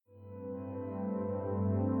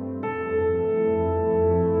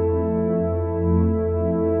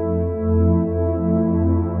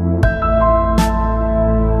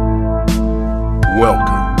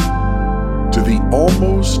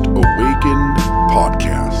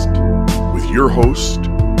your host,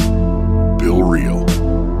 Bill Reel.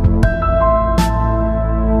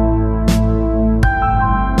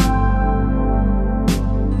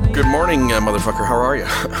 Good morning, motherfucker. How are you?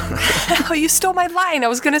 Oh, you stole my line. I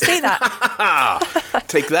was going to say that.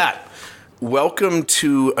 Take that. Welcome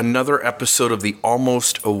to another episode of the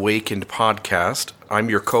Almost Awakened podcast. I'm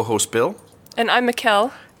your co-host, Bill. And I'm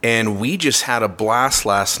Mikkel. And we just had a blast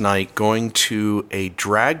last night going to a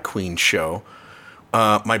drag queen show.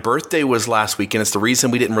 My birthday was last week, and it's the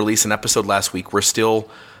reason we didn't release an episode last week. We're still,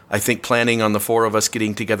 I think, planning on the four of us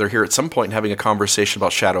getting together here at some point and having a conversation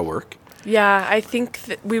about shadow work. Yeah, I think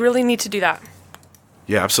that we really need to do that.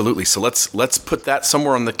 Yeah, absolutely. So let's put that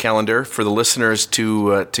somewhere on the calendar for the listeners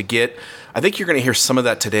to get. I think you're going to hear some of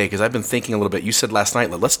that today because I've been thinking a little bit. You said last night,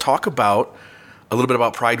 let's talk about a little bit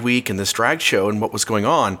about Pride Week and this drag show and what was going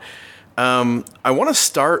on. I want to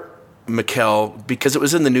start, Mikkel, because it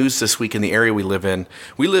was in the news this week in the area we live in.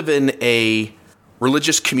 We live in a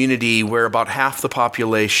religious community where about half the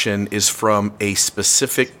population is from a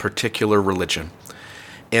specific particular religion.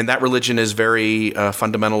 And that religion is very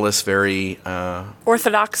fundamentalist, very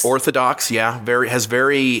Orthodox. Orthodox, yeah. Has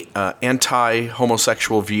very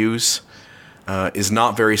anti-homosexual views. Is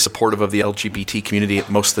not very supportive of the LGBT community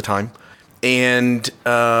most of the time. And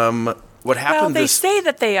what happened? Well, they say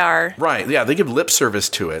that they are. Right, yeah. They give lip service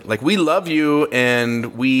to it. Like, we love you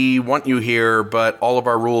and we want you here, but all of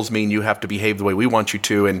our rules mean you have to behave the way we want you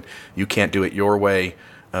to, and you can't do it your way,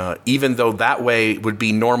 even though that way would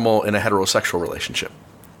be normal in a heterosexual relationship.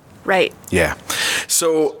 Right. Yeah.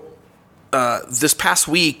 So this past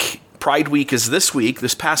week, Pride Week is this week.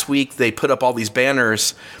 This past week, they put up all these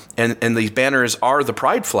banners, and these banners are the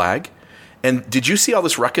Pride flag. And did you see all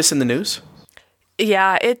this ruckus in the news?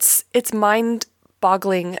 Yeah, it's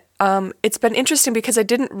mind-boggling. It's been interesting because I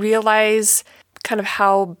didn't realize kind of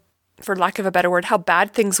how, for lack of a better word, how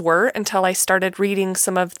bad things were until I started reading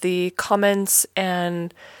some of the comments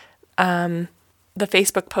and the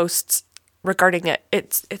Facebook posts regarding it.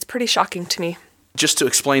 It's pretty shocking to me. Just to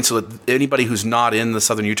explain so that anybody who's not in the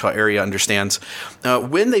southern Utah area understands,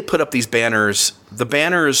 when they put up these banners, the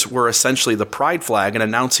banners were essentially the Pride flag and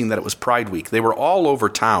announcing that it was Pride Week. They were all over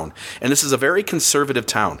town, and this is a very conservative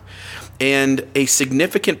town. And a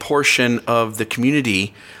significant portion of the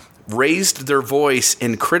community raised their voice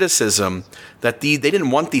in criticism that they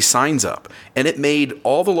didn't want these signs up. And it made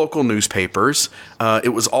all the local newspapers.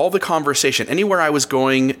 It was all the conversation. Anywhere I was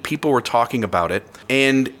going, people were talking about it.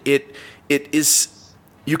 And it is,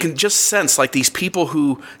 you can just sense like these people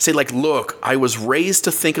who say like, look, I was raised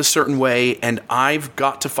to think a certain way and I've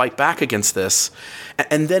got to fight back against this.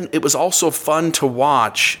 And then it was also fun to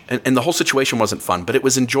watch, and the whole situation wasn't fun, but it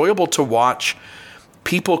was enjoyable to watch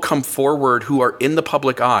people come forward who are in the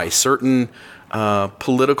public eye, certain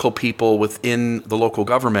political people within the local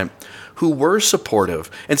government who were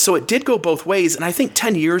supportive. And so it did go both ways. And I think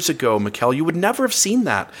 10 years ago, Mikkel, you would never have seen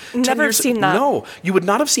that. Never seen that. No, you would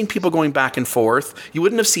not have seen people going back and forth. You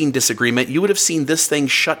wouldn't have seen disagreement. You would have seen this thing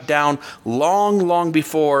shut down long, long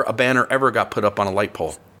before a banner ever got put up on a light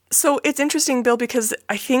pole. So it's interesting, Bill, because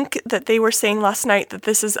I think that they were saying last night that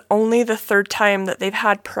this is only the third time that they've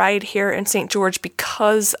had Pride here in St. George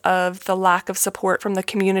because of the lack of support from the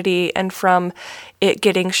community and from it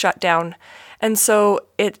getting shut down. And so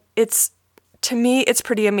it's to me, it's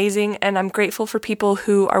pretty amazing, and I'm grateful for people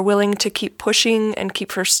who are willing to keep pushing and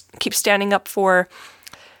keep standing up for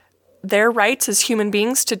their rights as human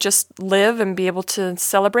beings to just live and be able to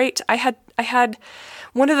celebrate. I had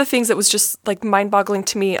one of the things that was just like mind-boggling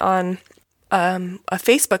to me on a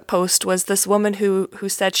Facebook post was this woman who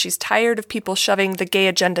said she's tired of people shoving the gay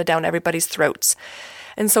agenda down everybody's throats.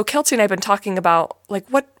 And so Kelsey and I have been talking about like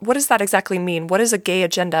what does that exactly mean? What is a gay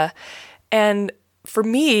agenda? And for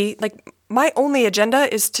me, like my only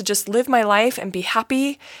agenda is to just live my life and be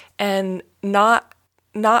happy and not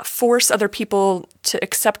force other people to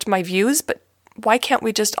accept my views, but why can't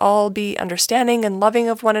we just all be understanding and loving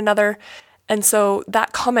of one another? And so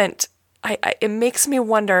that comment, it makes me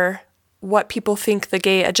wonder what people think the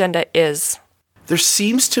gay agenda is. There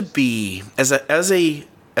seems to be, as a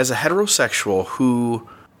heterosexual who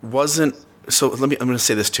wasn't, so I'm going to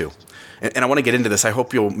say this too, and I want to get into this. I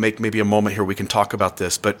hope you'll make maybe a moment here we can talk about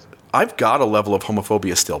this, but I've got a level of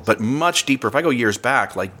homophobia still, but much deeper. If I go years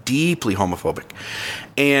back, like deeply homophobic.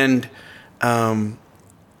 And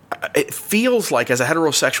it feels like, as a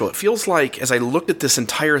heterosexual, it feels like, as I looked at this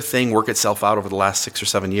entire thing work itself out over the last 6 or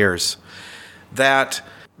 7 years, that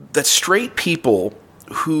straight people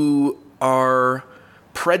who are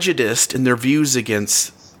prejudiced in their views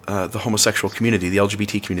against the homosexual community, the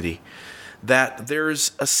LGBT community, that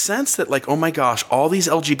there's a sense that like, oh my gosh, all these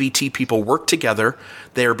LGBT people work together.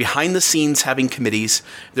 They're behind the scenes having committees.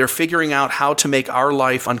 They're figuring out how to make our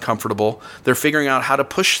life uncomfortable. They're figuring out how to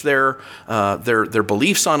push their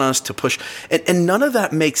beliefs on us to push. And none of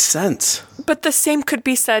that makes sense. But the same could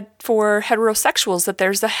be said for heterosexuals, that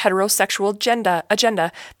there's a heterosexual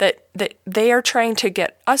agenda that they are trying to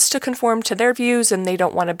get us to conform to their views, and they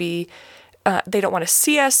don't want to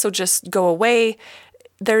see us, so just go away.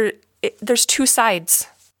 There's two sides.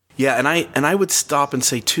 Yeah, and I would stop and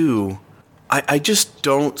say too, I just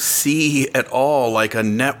don't see at all like a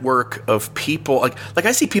network of people like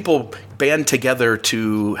I see people band together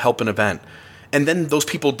to help an event. And then those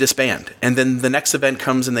people disband. And then the next event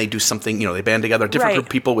comes and they do something, they band together, a different group of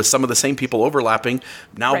people with some of the same people overlapping.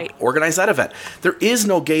 Now organize that event. There is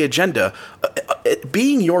no gay agenda.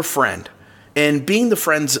 Being your friend and being the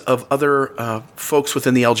friends of other folks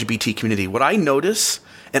within the LGBT community, what I notice,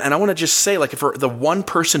 and I want to just say, like, for the one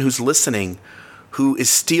person who's listening who is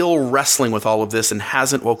still wrestling with all of this and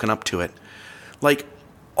hasn't woken up to it, like,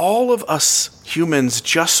 all of us humans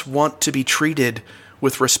just want to be treated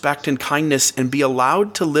with respect and kindness and be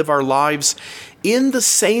allowed to live our lives in the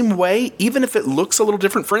same way, even if it looks a little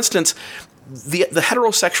different. For instance, the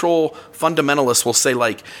heterosexual fundamentalists will say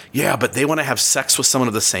like, yeah, but they want to have sex with someone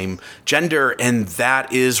of the same gender, and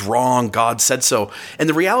that is wrong. God said so. And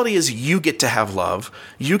the reality is you get to have love.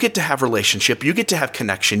 You get to have relationship. You get to have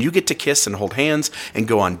connection. You get to kiss and hold hands and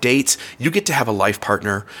go on dates. You get to have a life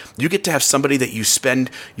partner. You get to have somebody that you spend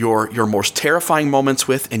your most terrifying moments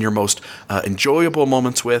with and your most enjoyable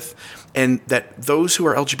moments with. And that those who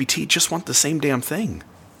are LGBT just want the same damn thing.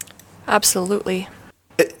 Absolutely.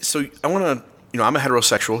 So I want to, I'm a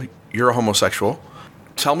heterosexual, you're a homosexual.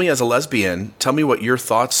 Tell me as a lesbian, tell me what your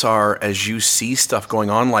thoughts are as you see stuff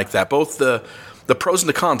going on like that. Both the pros and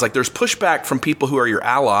the cons. Like there's pushback from people who are your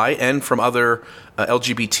ally and from other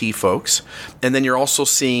LGBT folks. And then you're also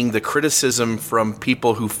seeing the criticism from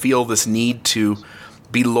people who feel this need to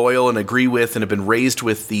be loyal and agree with and have been raised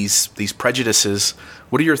with these prejudices.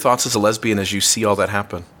 What are your thoughts as a lesbian as you see all that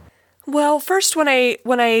happen? Well, first, when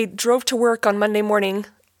I drove to work on Monday morning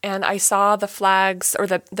and I saw the flags or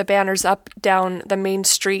the banners up down the main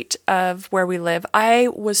street of where we live, I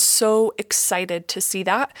was so excited to see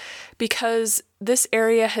that, because this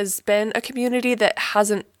area has been a community that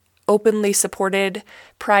hasn't openly supported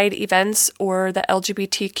Pride events or the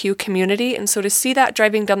LGBTQ community. And so to see that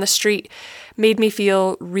driving down the street made me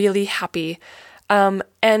feel really happy. And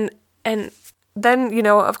then,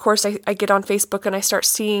 of course, I get on Facebook and I start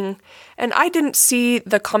seeing, and I didn't see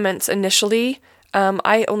the comments initially.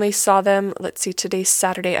 I only saw them, let's see, today's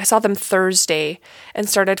Saturday. I saw them Thursday and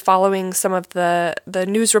started following some of the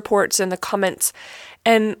news reports and the comments.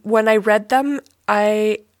 And when I read them,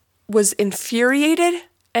 I was infuriated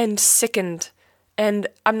and sickened. And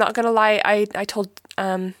I'm not going to lie, I told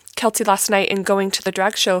Kelsey last night in going to the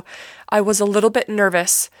drag show, I was a little bit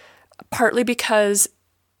nervous, partly because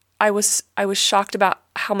I was shocked about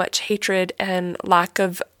how much hatred and lack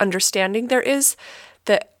of understanding there is,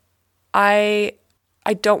 that I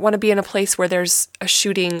don't want to be in a place where there's a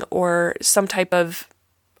shooting or some type of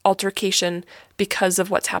altercation because of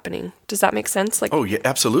what's happening. Does that make sense? Oh yeah,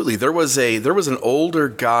 absolutely. There was an older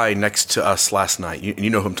guy next to us last night.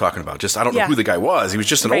 You know who I'm talking about. Just I don't know who the guy was. He was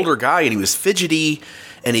just an older guy, and he was fidgety,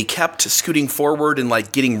 and he kept scooting forward and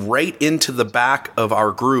like getting right into the back of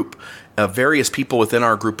our group. Various people within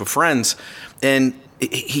our group of friends, and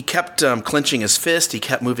he kept clenching his fist. He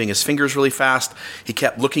kept moving his fingers really fast. He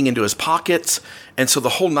kept looking into his pockets. And so the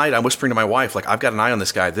whole night I'm whispering to my wife, like, I've got an eye on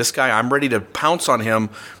this guy. This guy, I'm ready to pounce on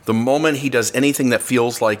him the moment he does anything that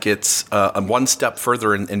feels like it's one step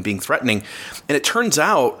further in being threatening. And it turns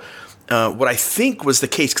out what I think was the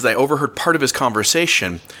case, because I overheard part of his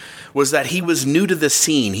conversation, was that he was new to this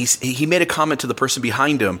scene. He made a comment to the person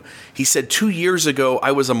behind him. He said, 2 years ago,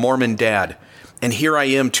 I was a Mormon dad, and here I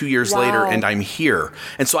am 2 years later, and I'm here.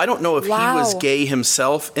 And so I don't know if he was gay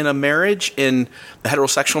himself in a marriage, in a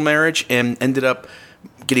heterosexual marriage, and ended up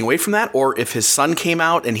getting away from that, or if his son came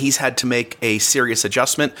out and he's had to make a serious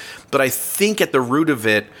adjustment. But I think at the root of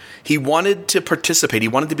it, he wanted to participate. He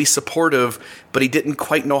wanted to be supportive, but he didn't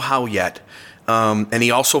quite know how yet. And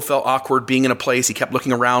he also felt awkward being in a place. He kept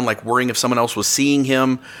looking around, like worrying if someone else was seeing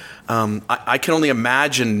him. I can only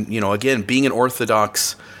imagine, again, being an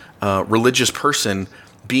Orthodox religious person,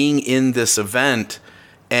 being in this event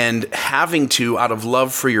and having to, out of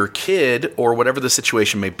love for your kid or whatever the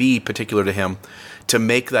situation may be particular to him, to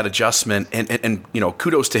make that adjustment. And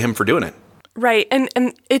kudos to him for doing it. Right. And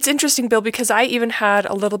it's interesting, Bill, because I even had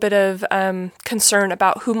a little bit of concern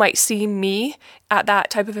about who might see me at that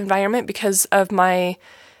type of environment because of my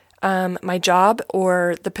my job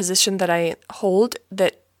or the position that I hold,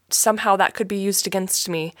 that somehow that could be used against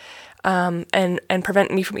me, and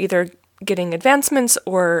prevent me from either getting advancements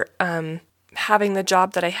or having the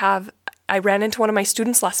job that I have. I ran into one of my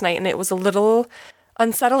students last night, and it was a little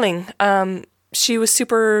unsettling. She was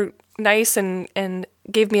super nice and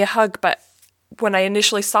gave me a hug, but when I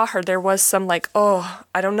initially saw her, there was some like, oh,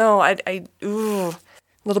 I don't know, a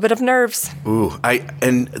little bit of nerves. Ooh,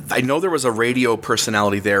 I know there was a radio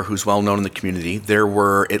personality there who's well known in the community. There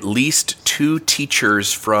were at least 2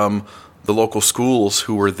 teachers from the local schools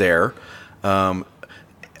who were there.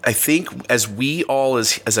 I think as we all,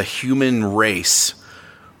 as a human race,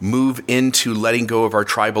 move into letting go of our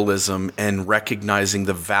tribalism and recognizing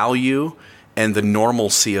the value and the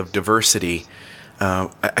normalcy of diversity,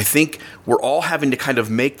 I think we're all having to kind of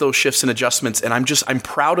make those shifts and adjustments. And I'm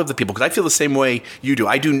proud of the people, because I feel the same way you do.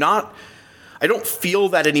 I don't feel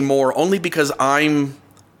that anymore, only because I'm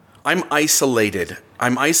isolated.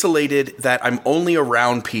 I'm isolated that I'm only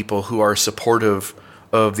around people who are supportive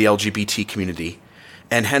of the LGBT community.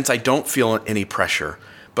 And hence I don't feel any pressure.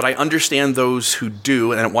 But I understand those who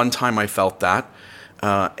do, and at one time I felt that.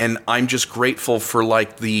 And I'm just grateful for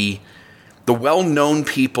like the well-known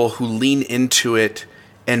people who lean into it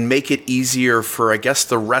and make it easier for, I guess,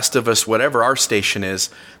 the rest of us, whatever our station is,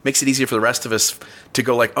 makes it easier for the rest of us to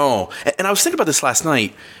go like, oh. And I was thinking about this last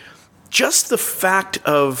night. Just the fact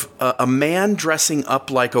of a man dressing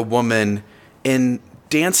up like a woman and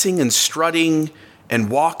dancing and strutting and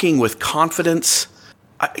walking with confidence.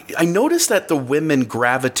 I noticed that the women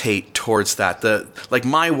gravitate towards that. Like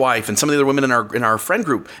my wife and some of the other women in our friend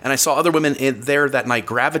group, and I saw other women there that night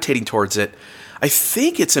gravitating towards it. I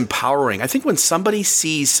think it's empowering. I think when somebody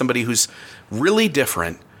sees somebody who's really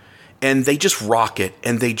different and they just rock it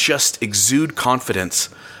and they just exude confidence,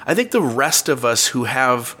 I think the rest of us who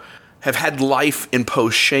have had life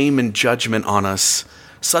impose shame and judgment on us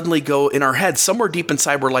suddenly go in our heads, somewhere deep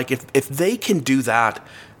inside, we're like, if they can do that,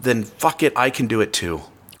 then fuck it, I can do it too.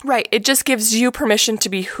 Right. It just gives you permission to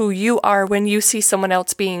be who you are when you see someone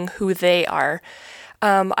else being who they are.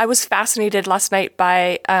 I was fascinated last night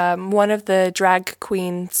by one of the drag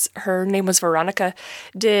queens. Her name was Veronica.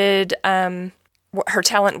 Her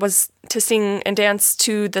talent was to sing and dance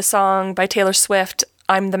to the song by Taylor Swift,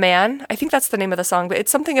 I'm the Man. I think that's the name of the song, but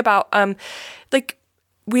it's something about like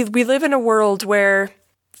we live in a world where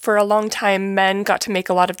for a long time, men got to make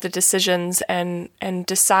a lot of the decisions and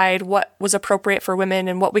decide what was appropriate for women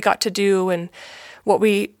and what we got to do and what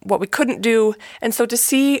we couldn't do. And so to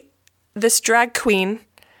see this drag queen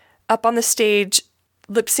up on the stage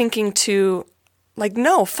lip syncing to like,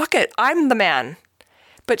 no, fuck it, I'm the man.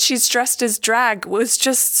 But she's dressed as drag was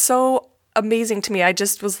just so amazing to me. I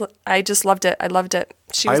just loved it. I loved it.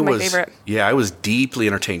 She was my favorite. Yeah, I was deeply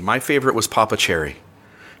entertained. My favorite was Papa Cherry.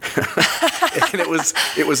 And it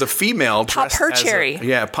was a female dressed as Popper Cherry.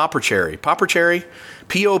 Popper Cherry, Popper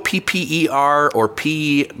or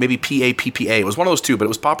maybe Pappa. It was one of those two, but it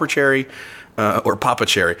was Popper Cherry or Papa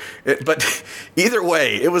Cherry. But either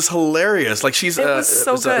way, it was hilarious. Like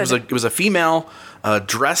it was a female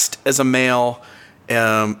dressed as a male.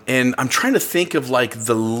 And I'm trying to think of like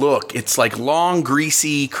the look. It's like long,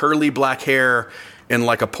 greasy, curly black hair and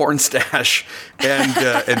like a porn stash and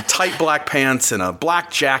tight black pants and a black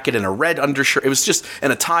jacket and a red undershirt. It was just,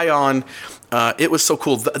 and a tie on. It was so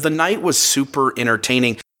cool. The night was super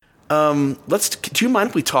entertaining. Do you mind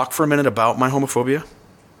if we talk for a minute about my homophobia?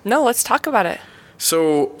 No, let's talk about it.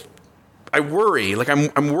 So I worry, like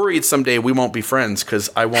I'm worried someday we won't be friends because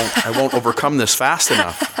I won't overcome this fast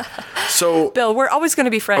enough. So Bill, we're always going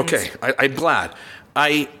to be friends. Okay, I'm glad.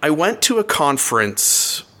 I went to a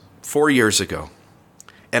conference 4 years ago.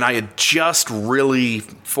 And I had just really,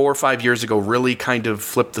 4 or 5 years ago, really kind of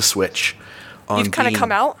flipped the switch. You've kind of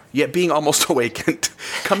come out? Yeah, being almost awakened.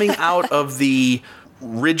 Coming out of the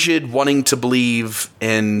rigid wanting to believe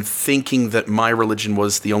and thinking that my religion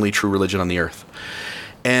was the only true religion on the earth.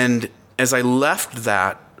 And as I left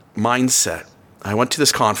that mindset, I went to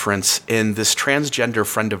this conference, and this transgender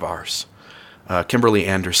friend of ours, Kimberly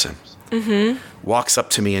Anderson, walks up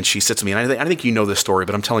to me and she sits with me. And I think you know this story,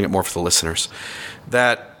 but I'm telling it more for the listeners.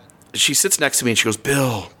 That she sits next to me and she goes,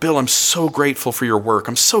 Bill, I'm so grateful for your work.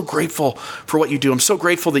 I'm so grateful for what you do. I'm so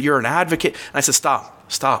grateful that you're an advocate. And I said,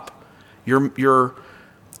 stop. You're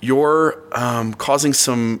causing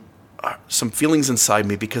some feelings inside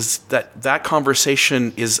me, because that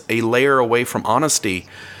conversation is a layer away from honesty.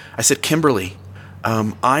 I said, Kimberly,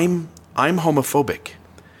 I'm homophobic.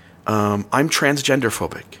 I'm transgender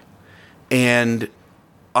phobic. And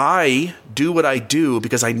I do what I do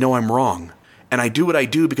because I know I'm wrong. And I do what I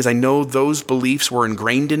do because I know those beliefs were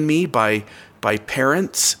ingrained in me by by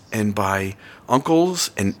parents and by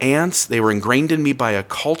uncles and aunts. They were ingrained in me by a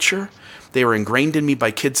culture. They were ingrained in me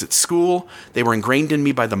by kids at school. They were ingrained in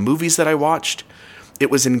me by the movies that I watched. It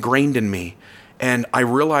was ingrained in me. And I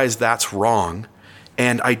realized that's wrong.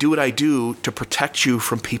 And I do what I do to protect you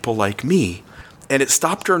from people like me. And it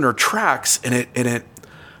stopped her in her tracks, and it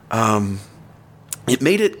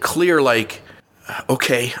made it clear, like,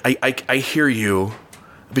 okay, I hear you.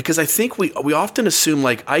 Because I think we often assume,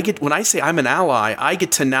 like, when I say I'm an ally, I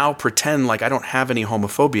get to now pretend like I don't have any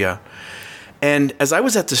homophobia. And as I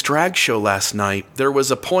was at this drag show last night, there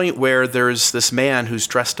was a point where there's this man who's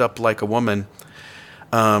dressed up like a woman.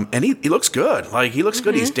 And he looks good. Like, he looks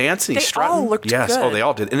good. He's dancing. He's strutting. They all looked good. Oh, they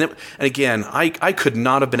all did. And again, I could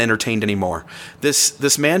not have been entertained anymore.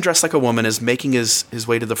 This man dressed like a woman is making his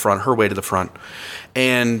way to the front, her way to the front.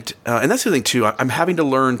 And that's the thing, too. I'm having to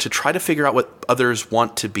learn to try to figure out what others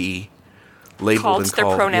want to be labeled and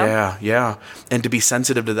called. Their pronoun. Yeah. And to be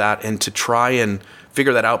sensitive to that and to try and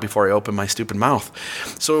figure that out before I open my stupid mouth.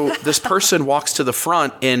 So this person walks to the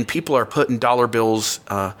front, and people are putting dollar bills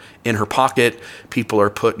in her pocket. People are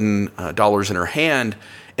putting dollars in her hand.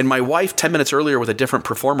 And my wife, 10 minutes earlier with a different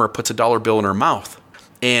performer, puts a dollar bill in her mouth.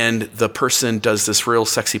 And the person does this real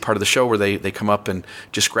sexy part of the show where they come up and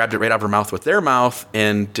just grabbed it right out of her mouth with their mouth.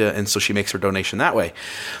 And so she makes her donation that way.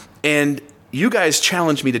 And you guys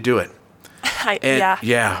challenged me to do it.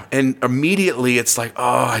 Yeah. And immediately it's like,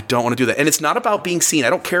 oh, I don't want to do that. And it's not about being seen.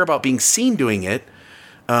 I don't care about being seen doing it.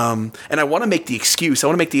 And I want to make the excuse. I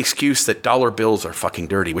want to make the excuse that dollar bills are fucking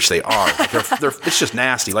dirty, which they are. Like, it's just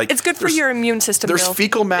nasty. Like, it's good for your immune system. There's Bill.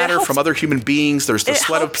 fecal matter from other human beings. There's the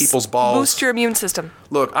sweat of people's balls. Boost your immune system.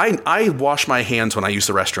 Look, I wash my hands when I use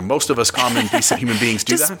the restroom. Most of us common, decent human beings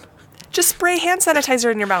do that. Just spray hand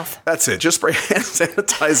sanitizer in your mouth. That's it. Just spray hand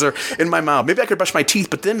sanitizer in my mouth. Maybe I could brush my teeth,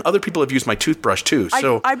 but then other people have used my toothbrush too.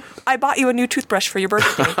 So I bought you a new toothbrush for your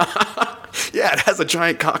birthday. Yeah, it has a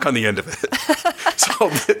giant cock on the end of it. So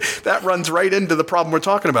that runs right into the problem we're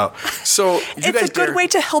talking about. So it's a good way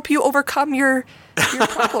to help you overcome your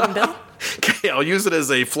problem, Bill. Okay, I'll use it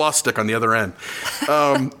as a floss stick on the other end.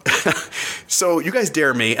 So you guys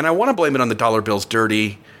dare me, and I want to blame it on the dollar bill's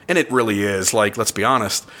dirty, and it really is. Like, let's be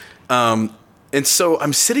honest. And so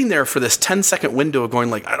I'm sitting there for this 10-second window going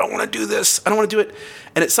like, I don't want to do this. I don't want to do it.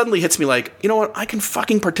 And it suddenly hits me like, you know what? I can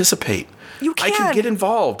fucking participate. You can. I can get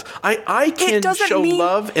involved. I can show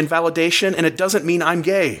love and validation, and it doesn't mean I'm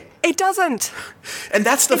gay. It doesn't. And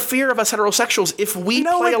that's the fear of us heterosexuals. If we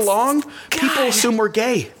play along, people assume we're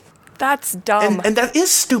gay. That's dumb. And that is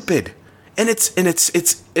stupid. And it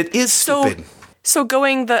is stupid. So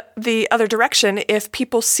going the other direction, if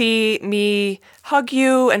people see me hug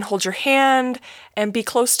you and hold your hand and be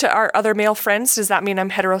close to our other male friends, does that mean I'm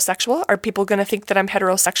heterosexual? Are people going to think that I'm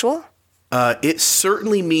heterosexual? It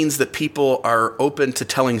certainly means that people are open to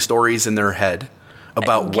telling stories in their head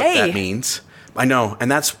about what that means. I know, and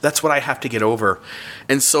that's what I have to get over.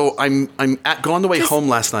 And so I'm going on the way home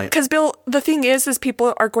last night. Because Bill, the thing is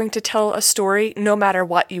people are going to tell a story no matter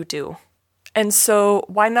what you do. And so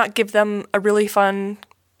why not give them a really fun,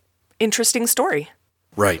 interesting story?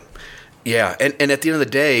 Right. Yeah. And at the end of the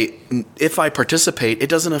day, if I participate, it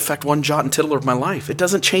doesn't affect one jot and tittle of my life. It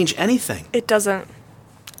doesn't change anything. It doesn't.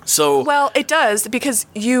 So well, it does, because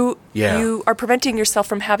you are preventing yourself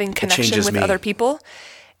from having connection with other people,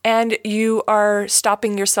 and you are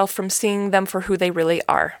stopping yourself from seeing them for who they really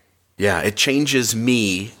are. Yeah, it changes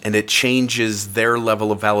me, and it changes their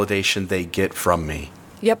level of validation they get from me.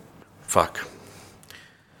 Yep. Fuck.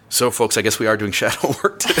 So, folks, I guess we are doing shadow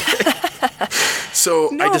work today. So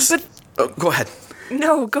go ahead.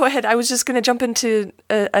 No, go ahead. I was just going to jump into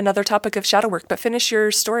another topic of shadow work, but finish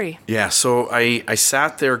your story. Yeah, so I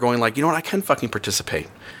sat there going like, you know what, I can fucking participate.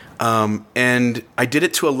 And I did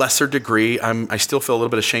it to a lesser degree. I still feel a little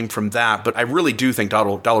bit of shame from that, but I really do think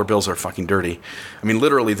dollar bills are fucking dirty. I mean,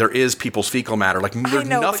 literally, there is people's fecal matter. Like, there's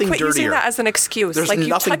nothing but quit dirtier. Using that as an excuse. There's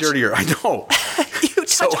nothing dirtier. I know. You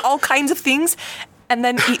touch all kinds of things and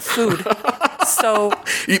then eat food. So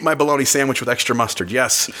eat my bologna sandwich with extra mustard.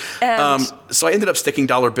 Yes. So I ended up sticking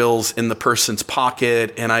dollar bills in the person's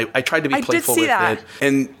pocket, and I tried to be playful with it.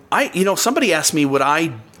 And somebody asked me, would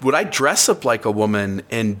I dress up like a woman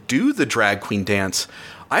and do the drag queen dance?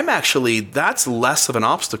 That's less of an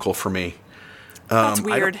obstacle for me. That's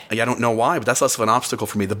weird. I don't know why, but that's less of an obstacle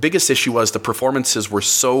for me. The biggest issue was the performances were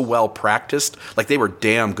so well practiced, like they were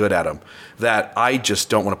damn good at them, that I just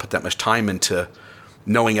don't want to put that much time into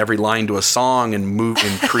knowing every line to a song and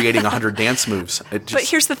creating 100 dance moves. But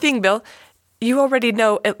here's the thing, Bill. You already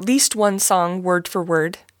know at least one song word for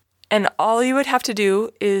word, and all you would have to do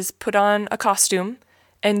is put on a costume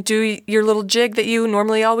and do your little jig that you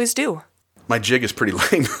normally always do. My jig is pretty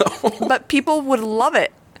lame, though. But people would love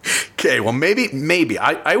it. Okay, well, maybe.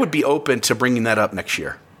 I would be open to bringing that up next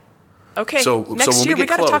year. Okay, so next year we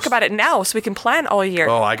got to talk about it now so we can plan all year.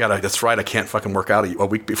 Oh, that's right. I can't fucking work out a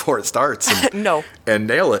week before it starts. And, no. And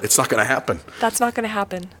nail it. It's not going to happen. That's not going to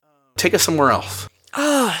happen. Take us somewhere else.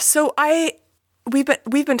 So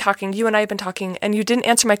we've been talking, you and I have been talking, and you didn't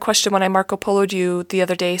answer my question when I Marco Polo'd you the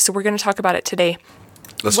other day, so we're going to talk about it today.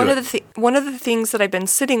 Let's do it. One of the things that I've been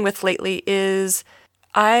sitting with lately is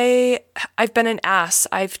I've been an ass.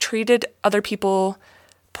 I've treated other people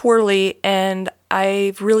poorly, and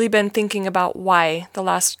I've really been thinking about why the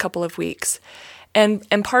last couple of weeks. And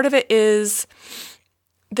part of it is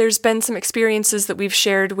there's been some experiences that we've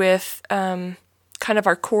shared with kind of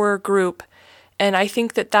our core group, and I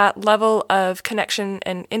think that level of connection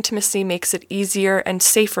and intimacy makes it easier and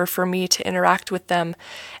safer for me to interact with them,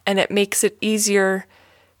 and it makes it easier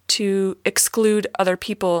to exclude other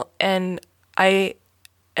people. And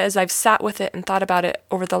as I've sat with it and thought about it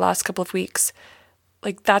over the last couple of weeks,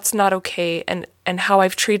 like, that's not okay, and how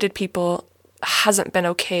I've treated people hasn't been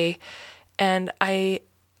okay. And I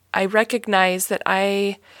recognize that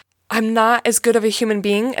I'm not as good of a human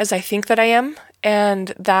being as I think that I am, and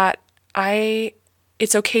that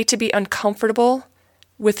it's okay to be uncomfortable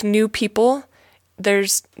with new people.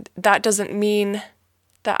 That doesn't mean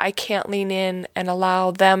that I can't lean in and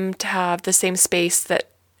allow them to have the same space that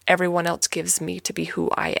everyone else gives me to be who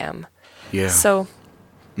I am. Yeah. So.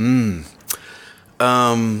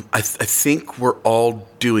 I think we're all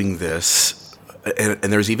doing this,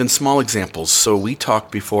 and there's even small examples. So we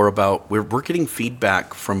talked before about we're getting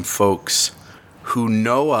feedback from folks who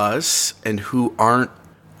know us and who aren't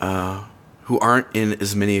in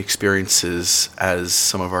as many experiences as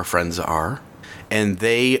some of our friends are, and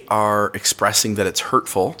they are expressing that it's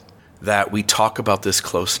hurtful that we talk about this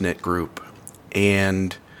close-knit group,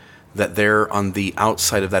 and that they're on the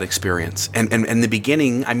outside of that experience. And in the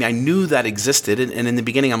beginning, I mean, I knew that existed. And in the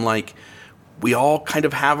beginning, I'm like, we all kind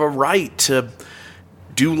of have a right to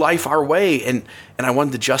do life our way. And I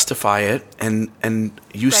wanted to justify it. And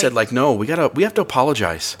you right. said, like, no, we have to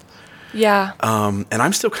apologize. Yeah. And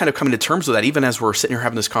I'm still kind of coming to terms with that, even as we're sitting here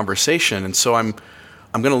having this conversation. And so I'm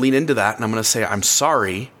going to lean into that, and I'm going to say, I'm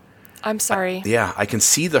sorry. I'm sorry. I can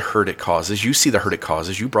see the hurt it causes. You see the hurt it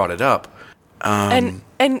causes. You brought it up.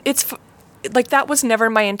 And it's like, that was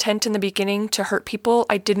never my intent in the beginning, to hurt people.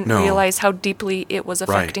 I didn't realize how deeply it was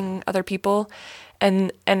affecting other people.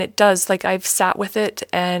 And it does. Like, I've sat with it,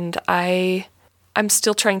 and I'm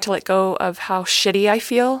still trying to let go of how shitty I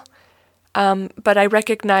feel. But I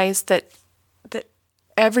recognize that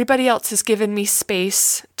everybody else has given me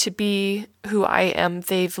space to be who I am.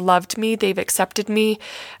 They've loved me. They've accepted me.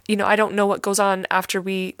 You know, I don't know what goes on after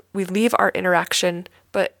we leave our interaction,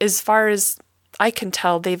 but as far as I can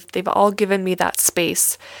tell, they've all given me that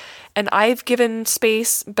space. And I've given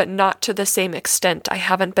space, but not to the same extent. I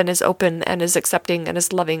haven't been as open and as accepting and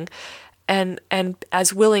as loving and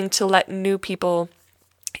as willing to let new people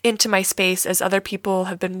into my space as other people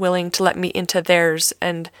have been willing to let me into theirs.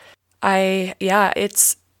 And I'm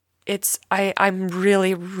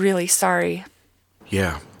really, really sorry.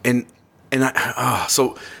 Yeah. And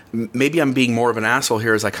so maybe I'm being more of an asshole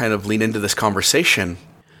here as I kind of lean into this conversation.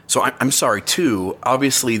 So I'm sorry too.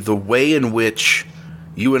 Obviously, the way in which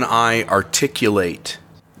you and I articulate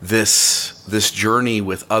this journey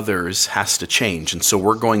with others has to change. And so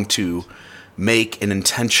we're going to make an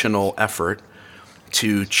intentional effort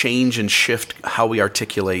to change and shift how we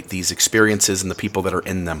articulate these experiences and the people that are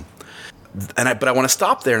in them. But I want to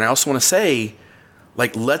stop there, and I also want to say,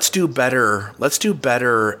 like, let's do better. Let's do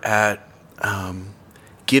better at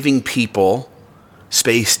giving people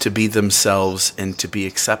space to be themselves and to be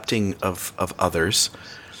accepting of others.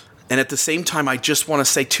 And at the same time, I just want to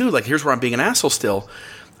say too, like, here's where I'm being an asshole still.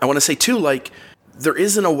 I want to say too, like, there just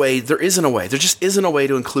isn't a way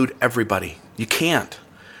to include everybody. You can't.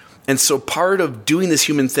 And so part of doing this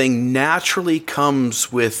human thing naturally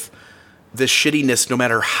comes with this shittiness, no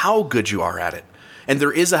matter how good you are at it. And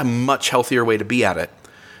there is a much healthier way to be at it.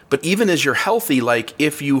 But even as you're healthy, like,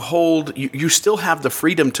 if you still have the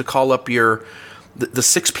freedom to call up the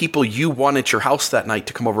 6 people you want at your house that night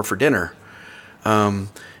to come over for dinner. And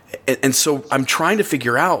so I'm trying to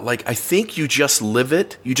figure out, like, I think you just live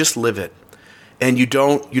it. You just live it. And you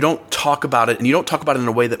don't talk about it, and you don't talk about it in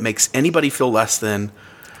a way that makes anybody feel less than.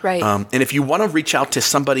 Right. And if you want to reach out to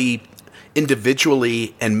somebody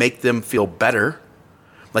individually and make them feel better,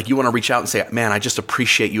 like, you want to reach out and say, man, I just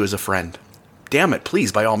appreciate you as a friend. Damn it,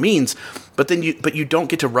 please, by all means. But you don't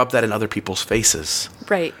get to rub that in other people's faces.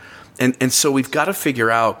 Right. And so we've got to figure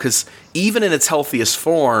out, because even in its healthiest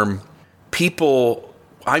form, people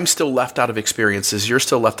I'm still left out of experiences. You're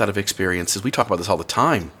still left out of experiences. We talk about this all the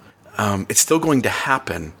time. It's still going to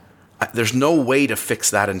happen. There's no way to fix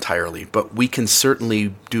that entirely, but we can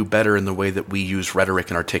certainly do better in the way that we use rhetoric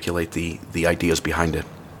and articulate the ideas behind it.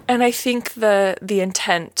 And I think the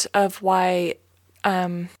intent of why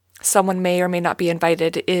someone may or may not be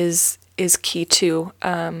invited is key too.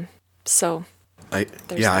 I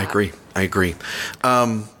agree.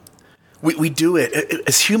 We do it.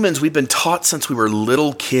 As humans, we've been taught since we were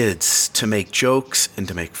little kids to make jokes and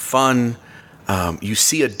to make fun. You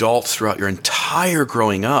see adults throughout your entire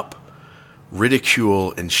growing up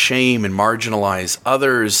ridicule and shame and marginalize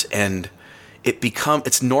others, and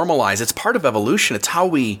it's normalized. It's part of evolution. It's how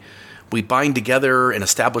we bind together and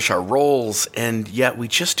establish our roles, and yet we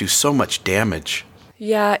just do so much damage.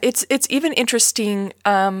 Yeah, it's even interesting.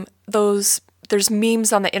 There's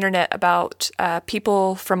memes on the internet about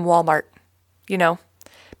people from Walmart. You know,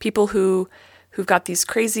 people who've got these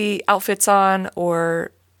crazy outfits on,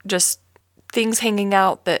 or just things hanging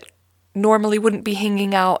out that normally wouldn't be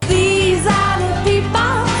hanging out. These are the people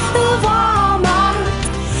of Walmart,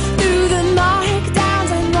 through the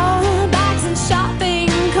markdowns and rollbacks and shopping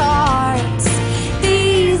carts.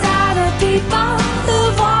 These are the people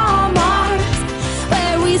of Walmart,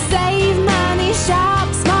 where we save money,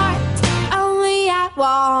 shop smart, only at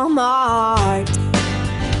Walmart.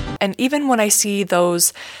 And even when I see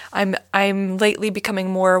those, I'm lately becoming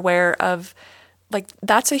more aware of, like,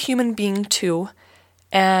 that's a human being too,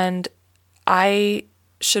 and I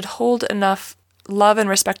should hold enough love and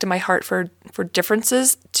respect in my heart for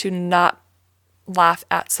differences to not laugh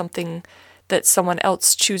at something that someone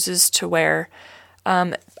else chooses to wear.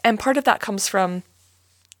 And part of that comes from,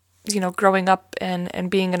 growing up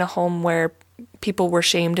and being in a home where people were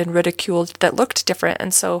shamed and ridiculed that looked different.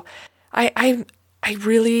 And so I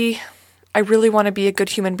really want to be a good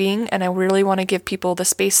human being, and I really want to give people the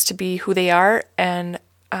space to be who they are. And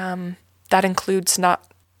that includes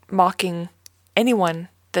not mocking anyone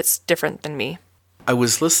that's different than me. I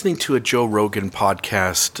was listening to a Joe Rogan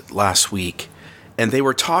podcast last week, and they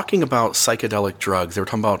were talking about psychedelic drugs. They were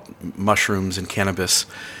talking about mushrooms and cannabis.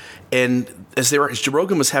 And as Joe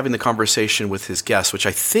Rogan was having the conversation with his guests, which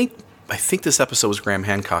I think this episode was Graham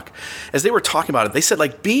Hancock, as they were talking about it, they said,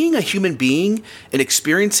 like, being a human being and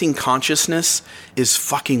experiencing consciousness is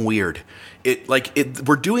fucking weird.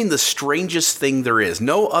 We're doing the strangest thing there is.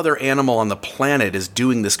 No other animal on the planet is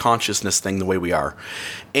doing this consciousness thing the way we are.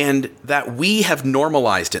 And that we have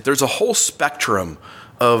normalized it. There's a whole spectrum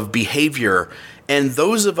of behavior, and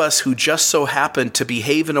those of us who just so happen to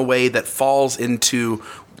behave in a way that falls into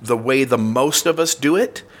the way the most of us do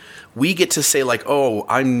it, we get to say, like, oh,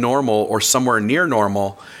 I'm normal or somewhere near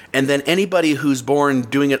normal. And then anybody who's born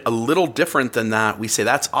doing it a little different than that, we say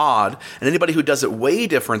that's odd. And anybody who does it way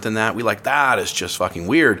different than that, we like, that is just fucking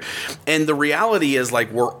weird. And the reality is,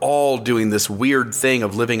 like, we're all doing this weird thing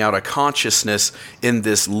of living out a consciousness in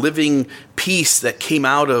this living piece that came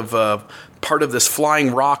out of part of this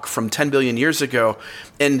flying rock from 10 billion years ago.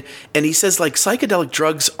 And he says, like, psychedelic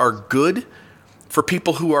drugs are good for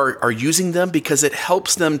people who are using them because it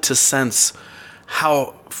helps them to sense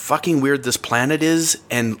how fucking weird this planet is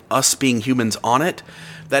and us being humans on it,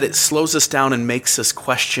 that it slows us down and makes us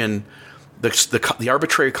question the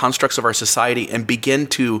arbitrary constructs of our society and begin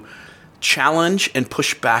to challenge and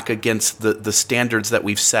push back against the standards that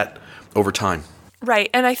we've set over time.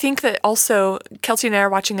 Right. And I think that also Kelsey and I are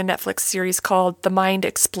watching a Netflix series called The Mind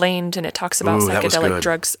Explained, and it talks about psychedelic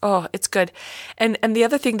drugs. Oh, it's good. And the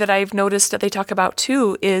other thing that I've noticed that they talk about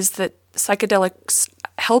too is that psychedelics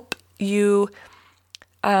help you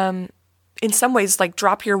in some ways, like,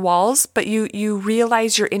 drop your walls, but you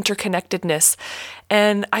realize your interconnectedness.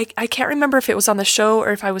 And I can't remember if it was on the show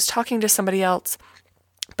or if I was talking to somebody else,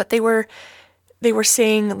 but they were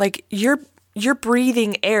saying, like, you're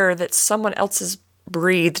breathing air that someone else has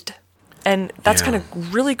breathed, and that's kind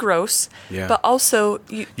of really gross. Yeah. But also,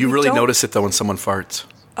 you really notice it though when someone farts.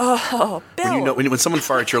 Oh, Bill! When someone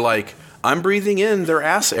farts, you're like, I'm breathing in their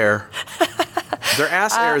ass air. Their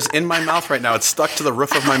ass air is in my mouth right now. It's stuck to the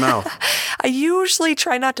roof of my mouth. I usually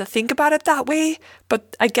try not to think about it that way,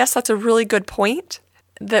 but I guess that's a really good point,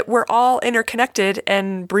 that we're all interconnected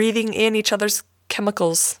and breathing in each other's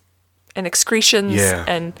chemicals and excretions.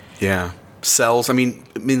 Yeah. Cells. I mean,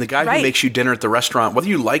 the guy who makes you dinner at the restaurant, whether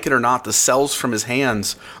you like it or not, the cells from his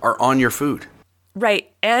hands are on your food.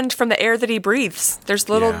 Right. And from the air that he breathes. There's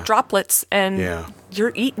little droplets, and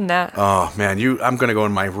you're eating that. Oh, man. I'm going to go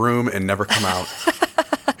in my room and never come out.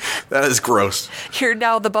 That is gross. You're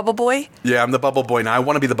now the bubble boy? Yeah, I'm the bubble boy now. I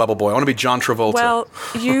want to be the bubble boy. I want to be John Travolta. Well,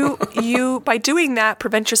 you by doing that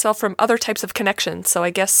prevent yourself from other types of connections. So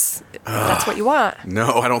I guess that's what you want.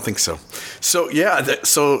 No, I don't think so. So yeah,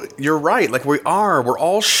 so you're right. Like we're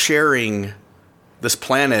all sharing this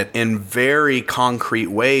planet in very concrete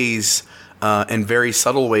ways and very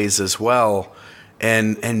subtle ways as well.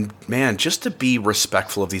 And man, just to be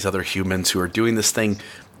respectful of these other humans who are doing this thing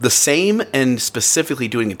the same and specifically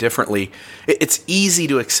doing it differently. It's easy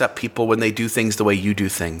to accept people when they do things the way you do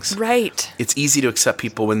things. Right. It's easy to accept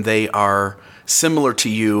people when they are similar to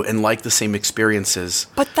you and like the same experiences.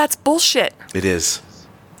 But that's bullshit. It is.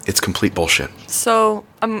 It's complete bullshit. So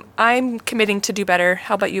I'm committing to do better.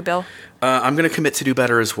 How about you, Bill? I'm going to commit to do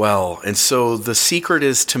better as well. And so the secret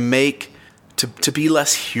is to be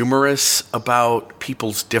less humorous about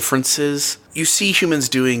people's differences. You see humans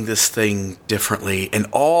doing this thing differently, and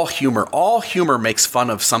all humor makes fun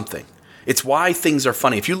of something. It's why things are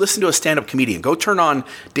funny. If you listen to a stand-up comedian, go turn on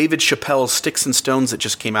David Chappelle's Sticks and Stones that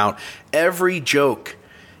just came out. Every joke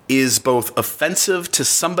is both offensive to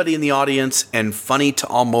somebody in the audience and funny to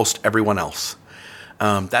almost everyone else.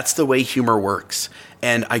 That's the way humor works.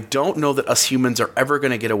 And I don't know that us humans are ever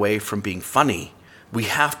going to get away from being funny. We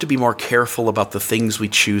have to be more careful about the things we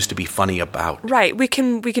choose to be funny about. Right. We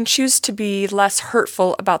can choose to be less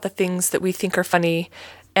hurtful about the things that we think are funny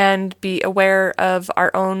and be aware of our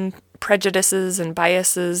own prejudices and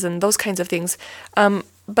biases and those kinds of things.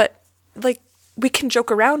 But like we can joke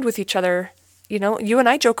around with each other. You know, you and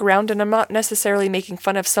I joke around and I'm not necessarily making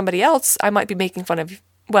fun of somebody else. I might be making fun of,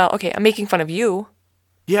 I'm making fun of you.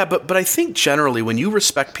 Yeah, but I think generally when you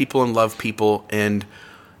respect people and love people and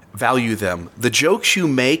value them, the jokes you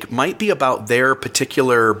make might be about their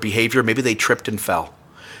particular behavior. Maybe they tripped and fell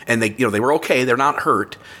and they were okay. They're not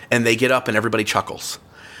hurt and they get up and everybody chuckles,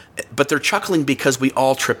 but they're chuckling because we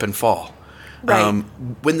all trip and fall. Right.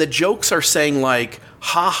 When the jokes are saying like,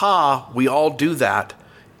 ha ha, we all do that.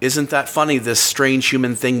 Isn't that funny? This strange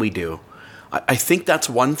human thing we do. I think that's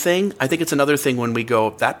one thing. I think it's another thing when we go,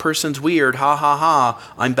 that person's weird. Ha ha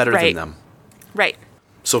ha. I'm better than them. Right.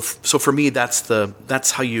 So for me, that's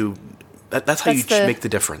how you make the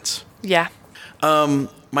difference. Yeah.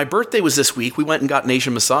 My birthday was this week. We went and got an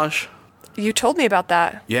Asian massage. You told me about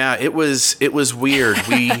that. Yeah, it was weird.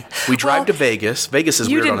 We drive to Vegas. Vegas is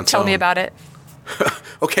weird on its own. You didn't tell me about it.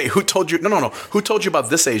 Okay, who told you? No. Who told you about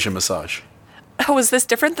this Asian massage? Oh, is this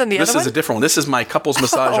different than the other one? This is a different one. This is my couple's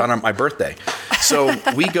massage on my birthday. So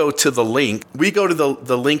we go to the link. We go to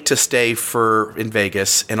the link to stay in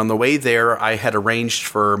Vegas. And on the way there, I had arranged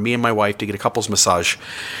for me and my wife to get a couple's massage.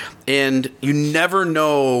 And you never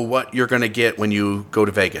know what you're going to get when you go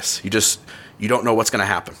to Vegas. You don't know what's going to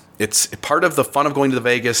happen. It's part of the fun of going to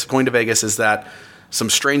Vegas. Going to Vegas is that some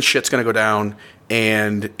strange shit's going to go down,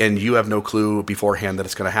 and you have no clue beforehand that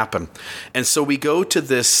it's going to happen. And so we go to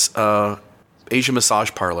this Asian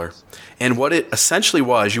massage parlor, and what it essentially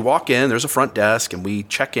was, you walk in, there's a front desk, and we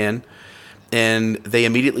check in, and they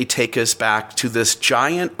immediately take us back to this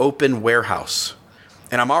giant open warehouse.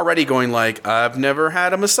 And I'm already going like, I've never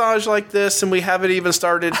had a massage like this, and we haven't even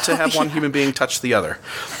started to have one human being touch the other.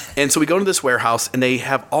 And so we go to this warehouse, and they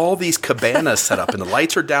have all these cabanas set up, and the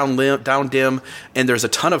lights are down dim, and there's a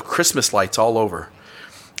ton of Christmas lights all over.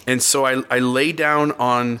 And so I lay down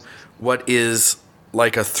on what is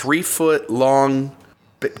like a 3-foot long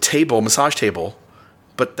massage table,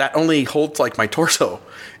 but that only holds like my torso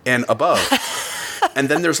and above. And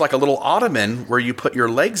then there's like a little ottoman where you put your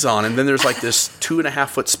legs on, and then there's like this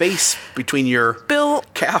 2.5-foot space between your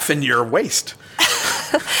calf and your waist.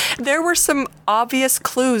 There were some obvious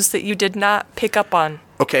clues that you did not pick up on.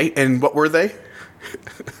 Okay, and what were they?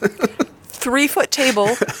 3-foot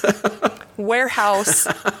table, warehouse,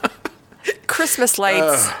 Christmas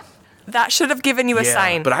lights. That should have given you a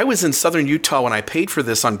sign. But I was in southern Utah when I paid for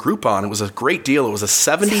this on Groupon. It was a great deal. It was a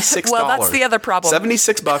 $76. Well, that's the other problem.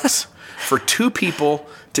 $76 for 2 people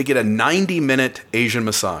to get a 90-minute Asian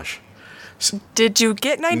massage. Did you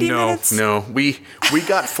get 90 minutes? No. We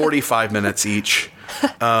got 45 minutes each.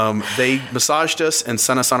 They massaged us and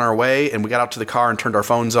sent us on our way, and we got out to the car and turned our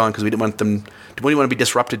phones on because we didn't want to be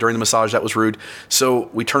disrupted during the massage. That was rude. So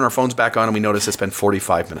we turned our phones back on, and we noticed it's been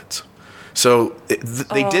 45 minutes. So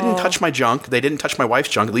they didn't touch my junk. They didn't touch my wife's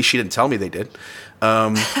junk. At least she didn't tell me they did.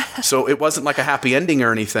 So it wasn't like a happy ending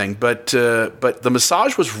or anything. But the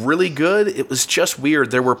massage was really good. It was just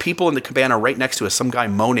weird. There were people in the cabana right next to us. Some guy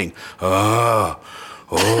moaning. That's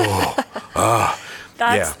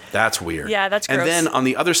weird. Yeah, that's gross. And then on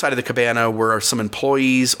the other side of the cabana were some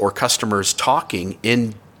employees or customers talking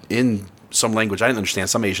in some language I didn't understand,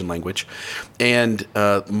 some Asian language. And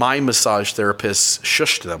my massage therapist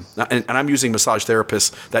shushed them. And I'm using massage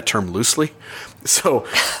therapist, that term loosely. So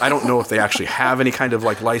I don't know if they actually have any kind of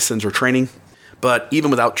like license or training. But even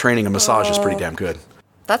without training, a massage is pretty damn good.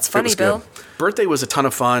 That's funny, Bill. Good. Birthday was a ton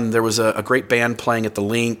of fun. There was a great band playing at the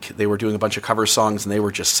Link. They were doing a bunch of cover songs, and they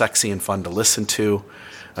were just sexy and fun to listen to.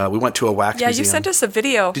 We went to a wax museum. Yeah, you sent us a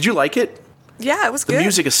video. Did you like it? Yeah, it was good. The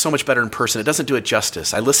music is so much better in person. It doesn't do it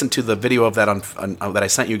justice. I listened to the video of that on that I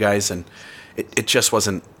sent you guys, and it just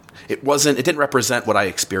wasn't. It didn't represent what I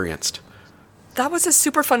experienced. That was a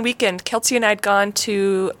super fun weekend. Kelsey and I had gone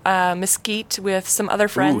to Mesquite with some other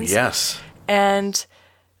friends. Ooh, yes. And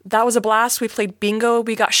that was a blast. We played bingo.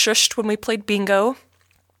 We got shushed when we played bingo.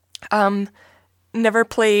 Never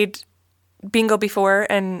played bingo before,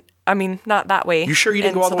 and I mean, not that way. You sure you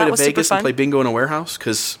didn't go all the way to Vegas and play bingo in a warehouse?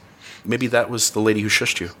 Because maybe that was the lady who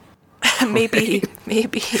shushed you. maybe.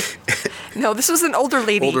 No, this was an older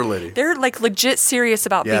lady. Older lady. They're like legit serious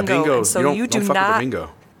about bingo. Bingo. And so you do don't fuck not. with the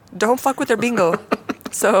bingo. Don't fuck with their bingo.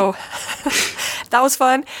 So that was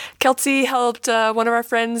fun. Kelsey helped one of our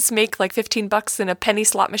friends make like $15 in a penny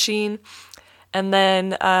slot machine. And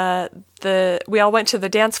then we all went to the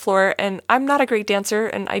dance floor, and I'm not a great dancer,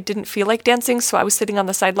 and I didn't feel like dancing, so I was sitting on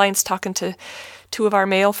the sidelines talking to two of our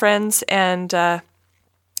male friends, and the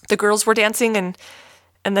girls were dancing, and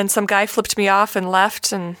then some guy flipped me off and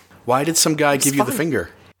left. And why did some guy give you the finger?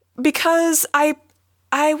 Because I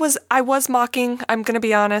was mocking. I'm going to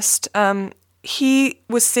be honest. He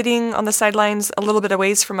was sitting on the sidelines a little bit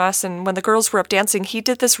away from us, and when the girls were up dancing, he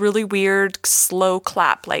did this really weird slow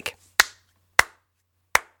clap, like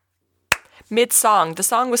mid-song. The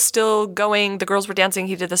song was still going. The girls were dancing.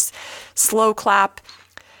 He did this slow clap.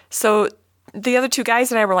 So the other two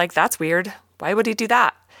guys and I were like, that's weird. Why would he do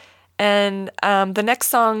that? And the next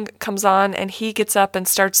song comes on, and he gets up and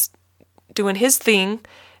starts doing his thing,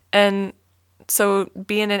 and so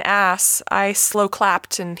being an ass, I slow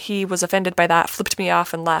clapped, and he was offended by that, flipped me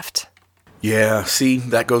off, and left. Yeah, see,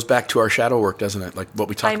 that goes back to our shadow work, doesn't it? Like what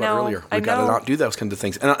we talked about earlier. We got to not do those kinds of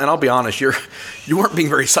things. And I'll be honest, you weren't being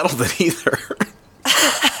very subtle then either.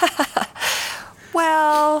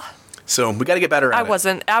 Well, so we got to get better at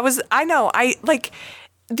it. I know.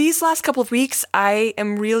 These last couple of weeks, I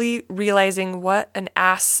am really realizing what an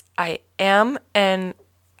ass I am, and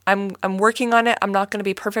I'm working on it. I'm not going to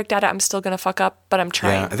be perfect at it. I'm still going to fuck up, but I'm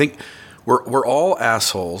trying. Yeah, I think we're all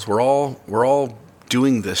assholes. We're all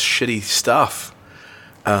doing this shitty stuff.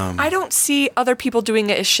 I don't see other people doing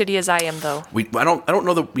it as shitty as I am, though. I don't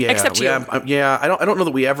know that. Yeah, except you. I don't know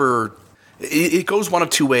that we ever. It goes one of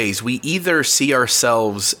two ways. We either see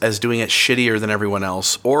ourselves as doing it shittier than everyone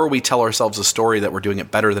else, or we tell ourselves a story that we're doing it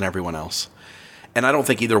better than everyone else. And I don't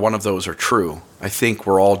think either one of those are true. I think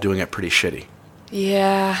we're all doing it pretty shitty.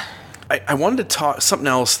 Yeah. I wanted to talk something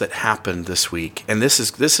else that happened this week, and this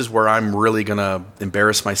is where I'm really gonna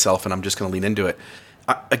embarrass myself, and I'm just gonna lean into it.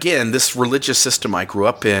 Again, this religious system I grew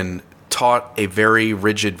up in taught a very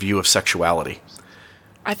rigid view of sexuality.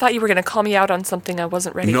 I thought you were gonna call me out on something I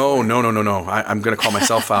wasn't ready for. No. I'm gonna call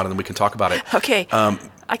myself out, and then we can talk about it. Okay.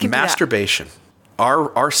 I can masturbation. Do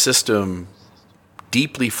that. Our system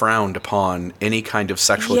deeply frowned upon any kind of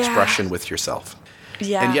sexual expression with yourself.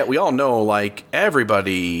 Yeah. And yet we all know, like,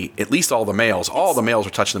 everybody, at least all the males are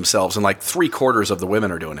touching themselves, and like 3/4 of the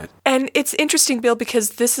women are doing it. And it's interesting, Bill,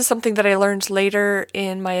 because this is something that I learned later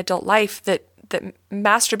in my adult life, that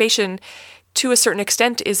masturbation, to a certain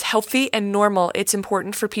extent, is healthy and normal. It's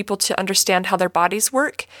important for people to understand how their bodies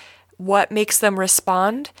work, what makes them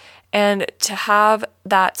respond, and to have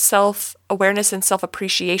that self-awareness and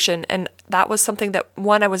self-appreciation. And that was something that,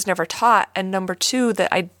 one, I was never taught, and number two, that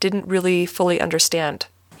I didn't really fully understand.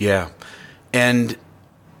 Yeah. And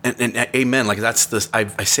amen. Like, that's this,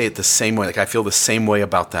 I say it the same way. Like, I feel the same way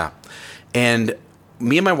about that. And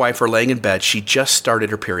me and my wife are laying in bed. She just started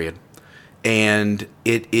her period. And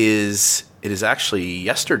it is actually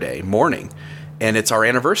yesterday morning, and it's our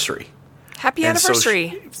anniversary. Happy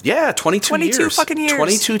anniversary. 22 years. 22 fucking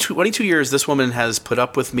years. 22 years this woman has put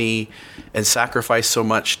up with me and sacrificed so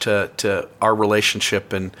much to our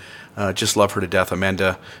relationship, and just love her to death.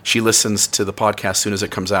 Amanda, she listens to the podcast as soon as it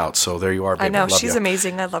comes out, so there you are, baby. I know, love she's you.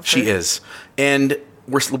 amazing. I love her. She is. And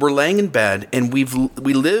we're laying in bed, and we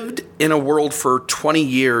lived in a world for 20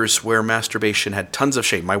 years where masturbation had tons of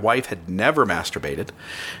shame. My wife had never masturbated,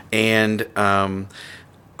 and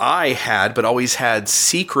I had, but always had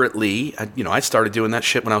secretly. I started doing that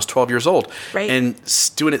shit when I was 12 years old, right? And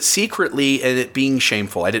doing it secretly and it being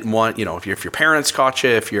shameful. I didn't want, if your parents caught you,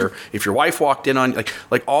 if your wife walked in on,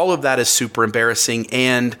 like all of that is super embarrassing,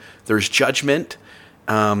 and there's judgment.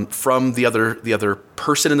 from the other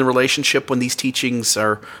person in the relationship when these teachings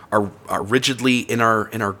are rigidly in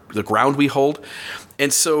the ground we hold.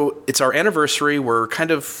 And so it's our anniversary. We're kind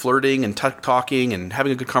of flirting and talking and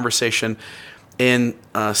having a good conversation. And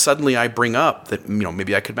suddenly I bring up that,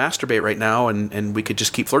 maybe I could masturbate right now and we could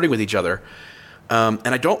just keep flirting with each other. And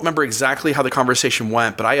I don't remember exactly how the conversation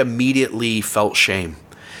went, but I immediately felt shame.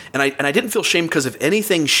 And I didn't feel shame because of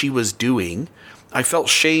anything she was doing. I felt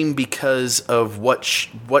shame because of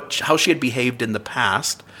how she had behaved in the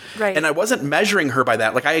past. Right. And I wasn't measuring her by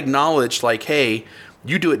that. Like, I acknowledged, like, hey,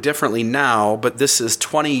 you do it differently now, but this is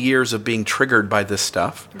 20 years of being triggered by this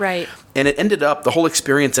stuff. Right. And the whole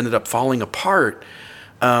experience ended up falling apart.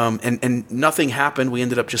 And nothing happened. We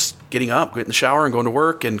ended up just getting up, getting in the shower and going to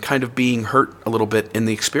work and kind of being hurt a little bit in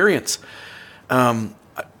the experience.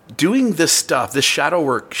 Doing this stuff, this shadow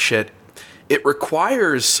work shit, it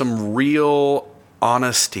requires some real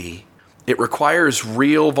honesty. It requires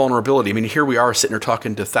real vulnerability. I mean, here we are sitting here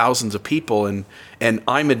talking to thousands of people, and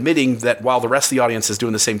I'm admitting that while the rest of the audience is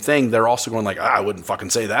doing the same thing, they're also going like, I wouldn't fucking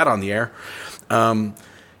say that on the air.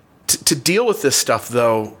 To deal with this stuff,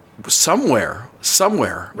 though, somewhere,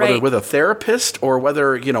 right, whether with a therapist or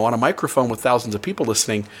whether, on a microphone with thousands of people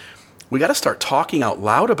listening, we got to start talking out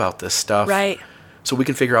loud about this stuff. Right. So we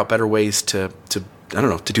can figure out better ways to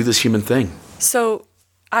do this human thing. So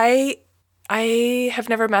I have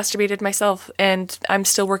never masturbated myself, and I'm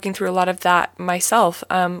still working through a lot of that myself.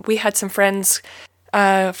 We had some friends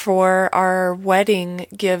for our wedding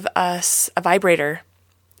give us a vibrator,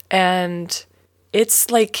 and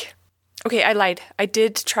it's like, okay, I lied. I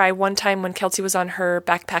did try one time when Kelsey was on her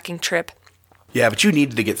backpacking trip. Yeah, but you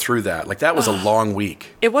needed to get through that. Like, that was a long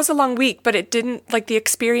week. It was a long week, but it didn't, like, the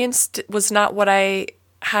experience was not what I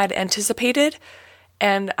had anticipated.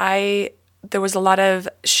 And there was a lot of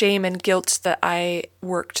shame and guilt that I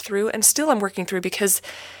worked through, and still I'm working through, because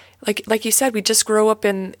like you said, we just grow up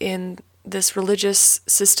in this religious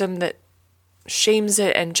system that shames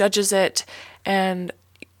it and judges it. And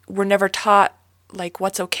we're never taught, like,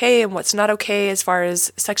 what's okay and what's not okay as far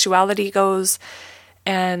as sexuality goes.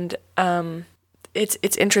 And,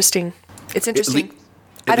 it's interesting. It's interesting.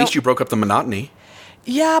 At least you broke up the monotony.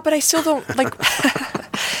 Yeah, but I still don't like.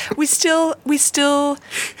 we still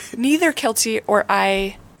neither Kelsey or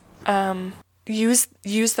I use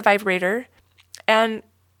the vibrator, and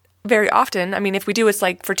very often, I mean, if we do, it's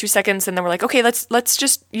like for 2 seconds, and then we're like, okay, let's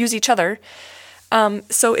just use each other.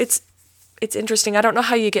 So it's interesting. I don't know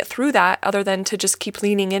how you get through that other than to just keep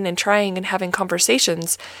leaning in and trying and having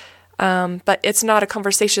conversations. But it's not a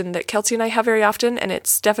conversation that Kelsey and I have very often, and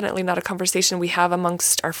it's definitely not a conversation we have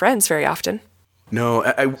amongst our friends very often. No,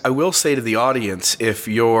 I will say to the audience, if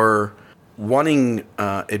you're wanting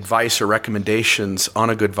advice or recommendations on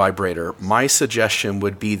a good vibrator, my suggestion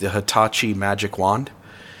would be the Hitachi Magic Wand.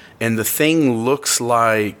 And the thing looks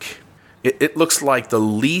like, it looks like the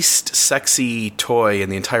least sexy toy in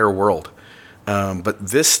the entire world. But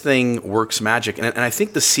this thing works magic. And I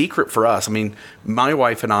think the secret for us, I mean, my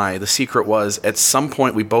wife and I, the secret was at some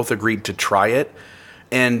point we both agreed to try it.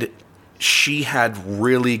 And she had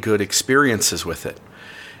really good experiences with it.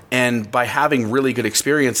 And by having really good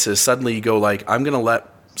experiences, suddenly you go like, I'm going to let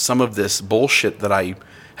some of this bullshit that I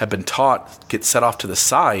have been taught get set off to the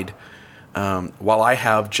side while I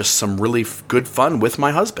have just some really good fun with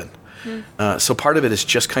my husband. So part of it is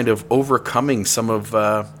just kind of overcoming some of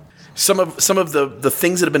the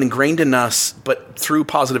things that have been ingrained in us, but through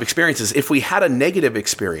positive experiences. If we had a negative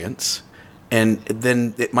experience, and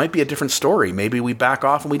then it might be a different story. Maybe we back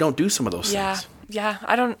off and we don't do some of those things. Yeah.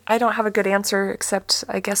 I don't have a good answer, except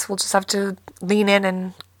I guess we'll just have to lean in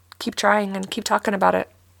and keep trying and keep talking about it.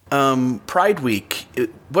 Pride Week.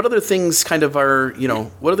 What other things kind of are,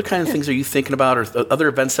 what other kind of things are you thinking about, or other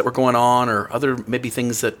events that were going on, or other maybe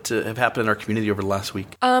things that have happened in our community over the last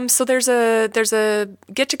week? So there's a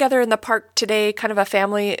get together in the park today, kind of a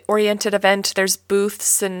family oriented event. There's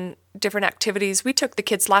booths and different activities. We took the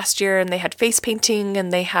kids last year, and they had face painting,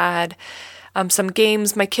 and they had some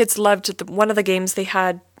games. My kids loved one of the games. They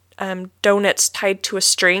had donuts tied to a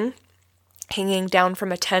string hanging down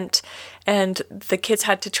from a tent, and the kids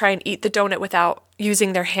had to try and eat the donut without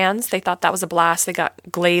using their hands. They thought that was a blast. They got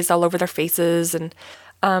glaze all over their faces, and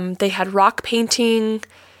they had rock painting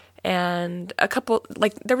and a couple,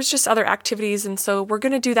 like, there was just other activities. And so we're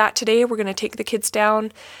going to do that today. We're going to take the kids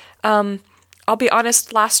down. I'll be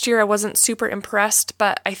honest, last year I wasn't super impressed,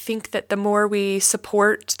 but I think that the more we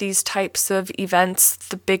support these types of events,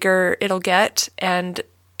 the bigger it'll get. And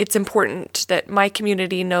it's important that my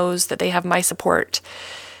community knows that they have my support.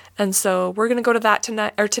 And so we're going to go to that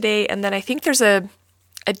tonight or today. And then I think there's a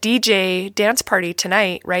DJ dance party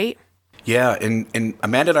tonight, right? Yeah, and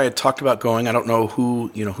Amanda and I had talked about going. I don't know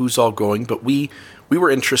who's all going, but we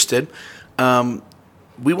were interested.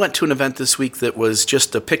 We went to an event this week that was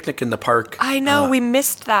just a picnic in the park. I know, we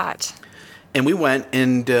missed that. And we went,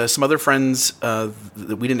 and some other friends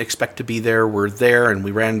that we didn't expect to be there were there, and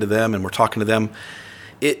we ran into them, and we're talking to them.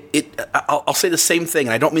 I'll say the same thing,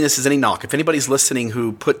 and I don't mean this as any knock. If anybody's listening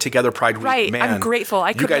who put together Pride Week, Right, man, I'm grateful. I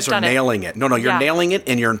you couldn't guys have done are nailing it. No, you're Yeah. nailing it,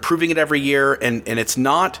 and you're improving it every year. And it's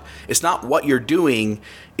not what you're doing.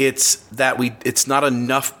 It's that it's not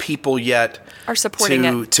enough people yet Are supporting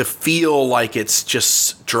it. to feel like it's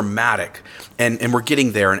just dramatic. And we're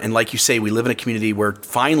getting there. And like you say, we live in a community where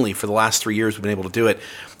finally, for the last 3 years, we've been able to do it.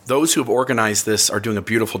 Those who have organized this are doing a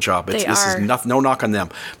beautiful job. This is no knock on them.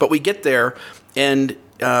 But we get there, and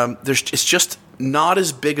it's just not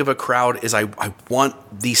as big of a crowd as I want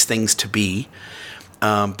these things to be.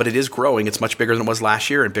 But it is growing. It's much bigger than it was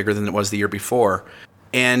last year and bigger than it was the year before.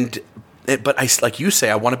 But like you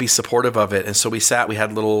say, I want to be supportive of it. And so we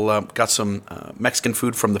had got some Mexican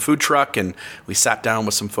food from the food truck, and we sat down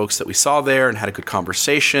with some folks that we saw there and had a good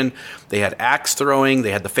conversation. They had axe throwing,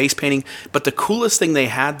 they had the face painting. But the coolest thing they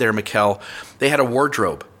had there, Mikkel, they had a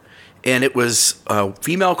wardrobe. And it was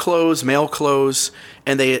female clothes, male clothes,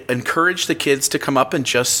 and they encouraged the kids to come up and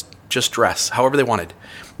just dress however they wanted.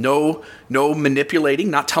 No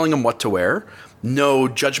manipulating, not telling them what to wear. No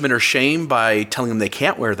judgment or shame by telling them they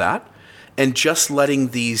can't wear that. And just letting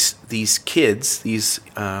these kids, these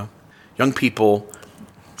young people,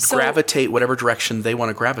 gravitate whatever direction they want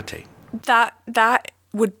to gravitate. That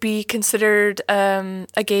would be considered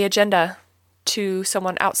a gay agenda to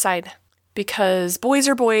someone outside, because boys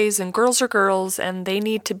are boys and girls are girls, and they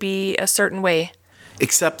need to be a certain way.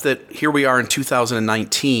 Except that here we are in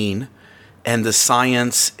 2019, and the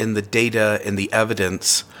science and the data and the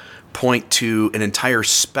evidence point to an entire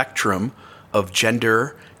spectrum of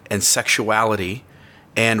gender and sexuality.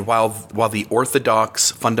 And while the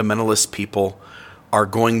orthodox fundamentalist people are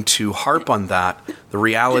going to harp on that, the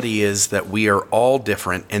reality is that we are all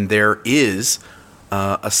different, and there is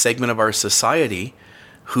a segment of our society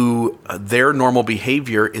who their normal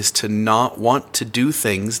behavior is to not want to do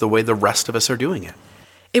things the way the rest of us are doing it.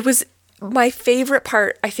 It was my favorite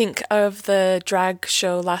part, I think, of the drag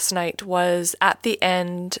show last night was at the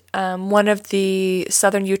end, one of the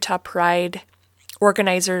Southern Utah Pride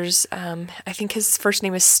organizers, I think his first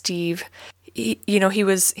name is Steve. He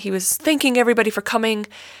was thanking everybody for coming,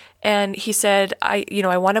 and he said, I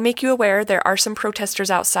want to make you aware there are some protesters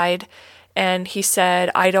outside. And he said,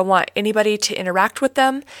 I don't want anybody to interact with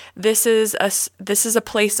them. This is a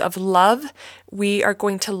place of love. We are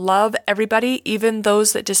going to love everybody, even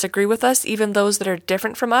those that disagree with us, even those that are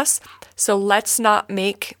different from us. So let's not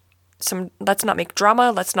make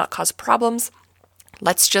drama. Let's not cause problems.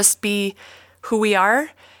 Let's just be who we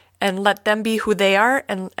are and let them be who they are,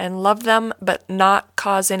 and love them, but not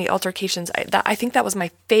cause any altercations. I think that was my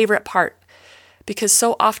favorite part, because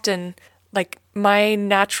so often, like, my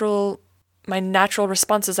natural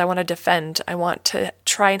response is I want to defend. I want to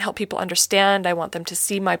try and help people understand. I want them to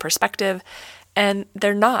see my perspective. And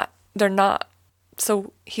they're not.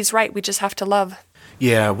 So he's right. We just have to love.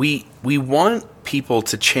 Yeah, we want people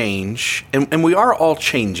to change, and we are all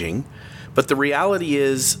changing. But the reality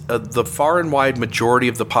is the far and wide majority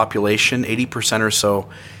of the population, 80% or so,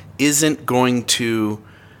 isn't going to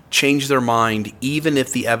change their mind, even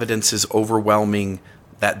if the evidence is overwhelming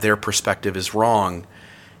that their perspective is wrong.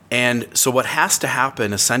 And so what has to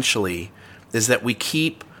happen, essentially, is that we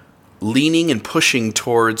keep leaning and pushing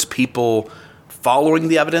towards people following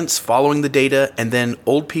the evidence, following the data, and then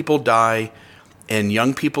old people die, and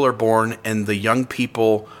young people are born, and the young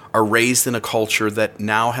people are raised in a culture that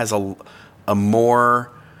now has a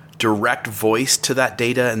more direct voice to that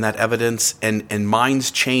data and that evidence, and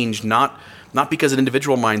minds change, not because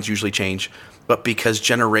individual minds usually change, but because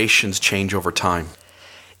generations change over time.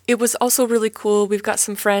 It was also really cool. We've got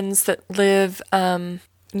some friends that live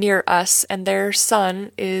near us, and their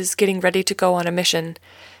son is getting ready to go on a mission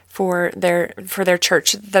for their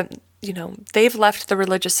church. They've left the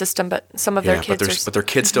religious system, but some of their kids but their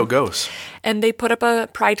kid still goes. And they put up a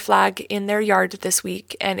pride flag in their yard this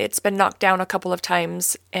week, and it's been knocked down a couple of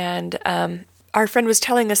times. And our friend was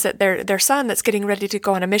telling us that their son that's getting ready to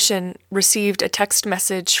go on a mission received a text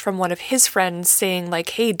message from one of his friends saying, like,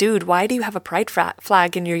 hey, dude, why do you have a pride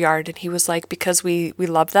flag in your yard? And he was like, because we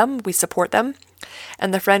love them, we support them.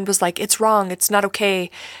 And the friend was like, it's wrong, it's not okay.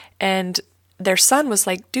 And their son was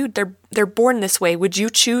like, dude, they're born this way. Would you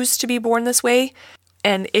choose to be born this way?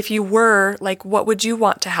 And if you were, like, what would you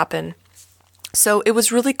want to happen? So it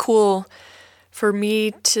was really cool for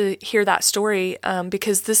me to hear that story,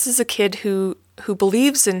 because this is a kid who who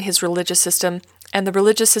believes in his religious system, and the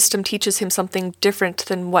religious system teaches him something different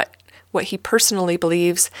than what he personally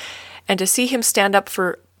believes, and to see him stand up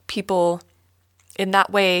for people in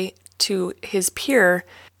that way to his peer,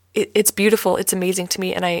 it's beautiful. It's amazing to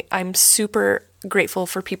me, and I'm super grateful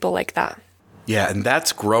for people like that. Yeah, and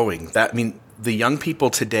that's growing. The young people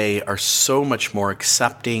today are so much more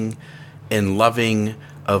accepting and loving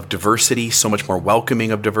of diversity, so much more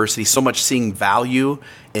welcoming of diversity, so much seeing value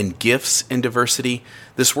and gifts in diversity.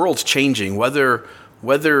 This world's changing. Whether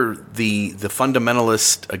the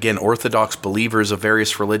fundamentalist, again, orthodox believers of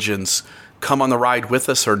various religions come on the ride with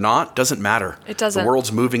us or not, doesn't matter. It doesn't. The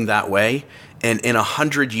world's moving that way. And in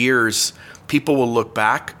 100 years, people will look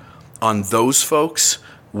back on those folks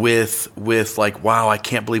with like, wow, I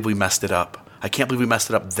can't believe we messed it up. I can't believe we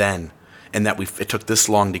messed it up then, and that it took this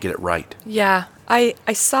long to get it right. Yeah. I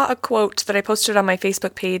saw a quote that I posted on my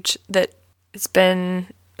Facebook page that it's been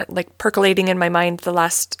like percolating in my mind the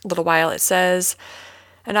last little while. It says,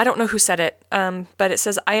 and I don't know who said it, but it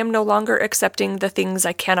says, "I am no longer accepting the things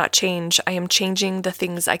I cannot change. I am changing the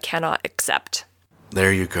things I cannot accept."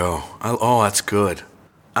 There you go. Oh, that's good.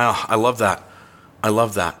 I love that. I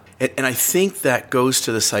love that. And I think that goes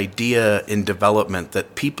to this idea in development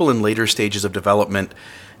that people in later stages of development,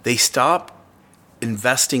 they stop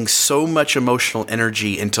investing so much emotional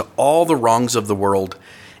energy into all the wrongs of the world,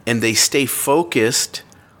 and they stay focused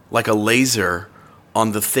like a laser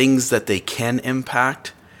on the things that they can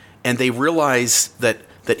impact. And they realize that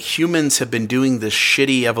humans have been doing this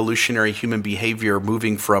shitty evolutionary human behavior,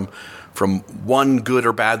 moving from one good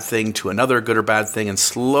or bad thing to another good or bad thing, and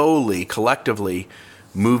slowly, collectively,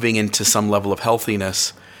 moving into some level of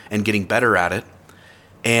healthiness and getting better at it.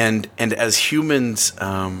 And as humans,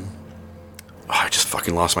 I just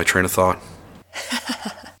fucking lost my train of thought.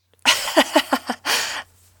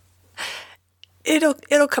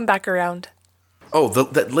 It'll come back around. Oh,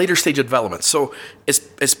 that later stage of development. So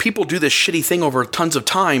as people do this shitty thing over tons of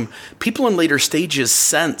time, people in later stages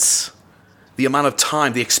sense the amount of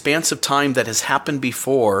time, the expanse of time that has happened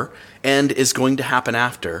before and is going to happen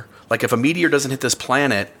after. Like if a meteor doesn't hit this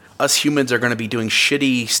planet, us humans are going to be doing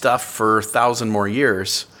shitty stuff for 1,000 more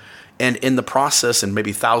years. And in the process, and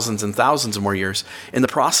maybe thousands and thousands of more years, in the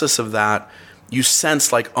process of that, you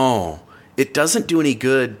sense like, oh, it doesn't do any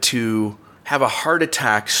good to have a heart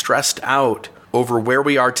attack stressed out over where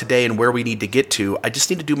we are today and where we need to get to. I just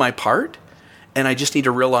need to do my part. And I just need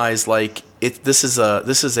to realize like this is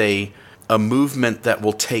a movement that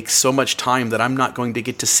will take so much time that I'm not going to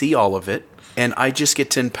get to see all of it. And I just get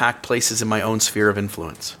to impact places in my own sphere of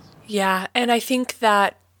influence. Yeah, and I think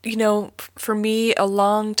that, for me, for a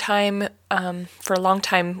long time,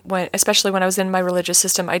 especially when I was in my religious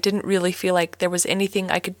system, I didn't really feel like there was anything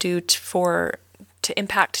I could do to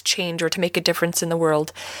impact change or to make a difference in the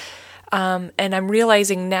world. And I'm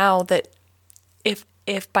realizing now that if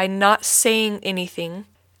by not saying anything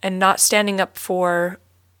and not standing up for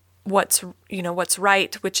what's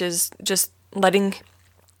right, which is just letting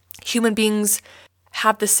human beings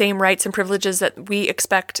have the same rights and privileges that we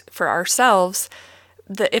expect for ourselves,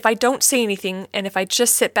 that if I don't say anything and if I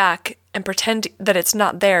just sit back and pretend that it's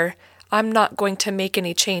not there, I'm not going to make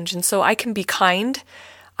any change. And so I can be kind.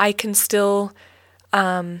 I can still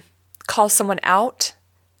call someone out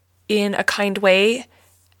in a kind way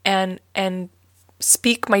and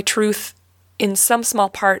speak my truth in some small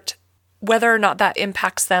part. Whether or not that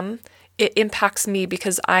impacts them, it impacts me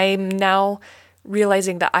because I'm now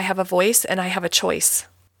realizing that I have a voice and I have a choice.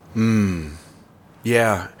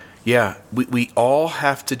 Yeah. We all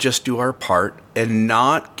have to just do our part and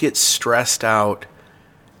not get stressed out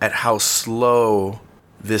at how slow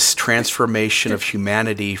this transformation of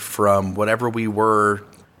humanity from whatever we were,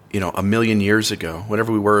 1 million years ago,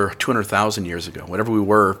 whatever we were 200,000 years ago, whatever we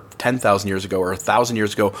were 10,000 years ago or 1,000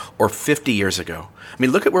 years ago or 50 years ago. I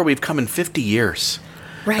mean, look at where we've come in 50 years.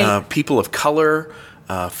 Right. People of color,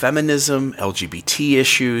 feminism, LGBT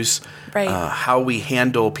issues, right. How we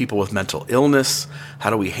handle people with mental illness, how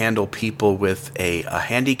do we handle people with a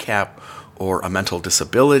handicap or a mental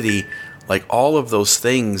disability. Like all of those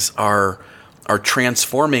things are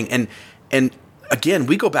transforming. And again,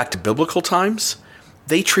 we go back to biblical times.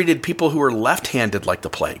 They treated people who were left-handed like the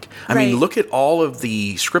plague. I mean, look at all of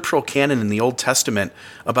the scriptural canon in the Old Testament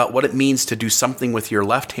about what it means to do something with your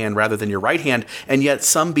left hand rather than your right hand, and yet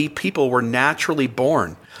some people were naturally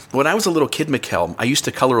born. When I was a little kid, Mikkel, I used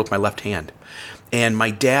to color with my left hand, and my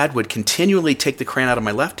dad would continually take the crayon out of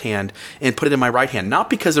my left hand and put it in my right hand. Not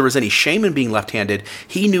because there was any shame in being left-handed.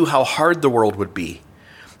 He knew how hard the world would be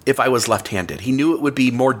if I was left-handed. He knew it would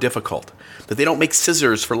be more difficult. That they don't make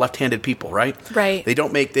scissors for left-handed people, right? Right. They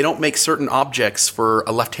don't make certain objects for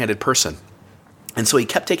a left-handed person. And so he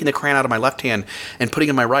kept taking the crayon out of my left hand and putting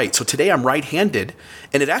it in my right. So today I'm right-handed,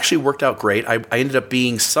 and it actually worked out great. I ended up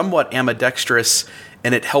being somewhat ambidextrous,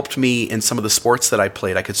 and it helped me in some of the sports that I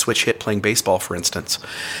played. I could switch hit playing baseball, for instance.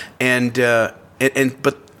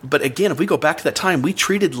 But again, if we go back to that time, we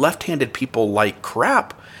treated left-handed people like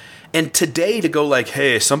crap. And today to go like,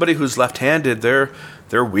 hey, somebody who's left-handed,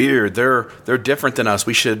 they're weird. They're different than us.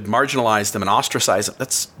 We should marginalize them and ostracize them.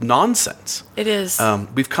 That's nonsense. It is.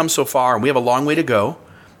 We've come so far, and we have a long way to go,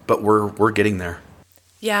 but we're getting there.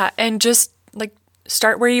 Yeah, and just like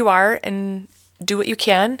start where you are and do what you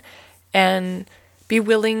can, and be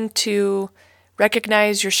willing to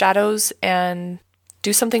recognize your shadows and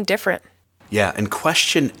do something different. Yeah, and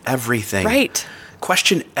question everything. Right.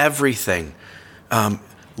 Question everything.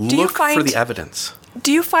 Look for the evidence.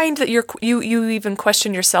 Do you find that you even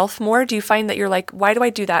question yourself more? Do you find that you're like, why do I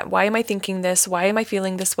do that? Why am I thinking this? Why am I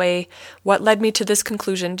feeling this way? What led me to this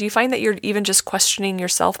conclusion? Do you find that you're even just questioning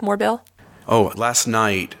yourself more, Bill? Oh, last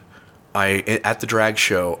night, at the drag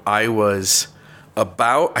show, I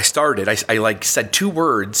said 2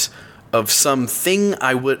 words of something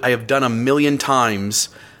I have done a million times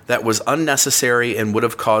that was unnecessary and would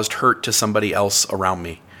have caused hurt to somebody else around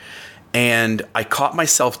me. And I caught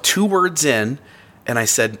myself 2 words in, and I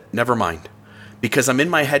said, never mind. Because I'm in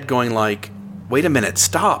my head going like, wait a minute,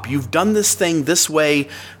 stop. You've done this thing this way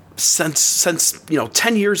since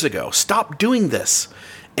 10 years ago. Stop doing this.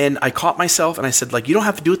 And I caught myself and I said, like, you don't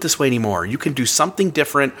have to do it this way anymore. You can do something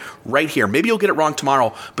different right here. Maybe you'll get it wrong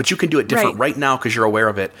tomorrow, but you can do it different right now because you're aware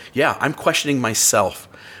of it. Yeah, I'm questioning myself.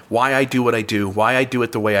 Why I do what I do, why I do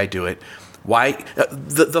it the way I do it. Why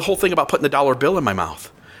the whole thing about putting the dollar bill in my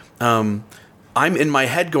mouth. I'm in my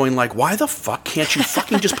head going like, why the fuck can't you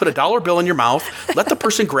fucking just put a dollar bill in your mouth, let the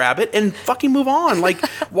person grab it, and fucking move on? Like,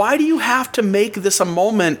 why do you have to make this a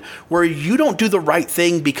moment where you don't do the right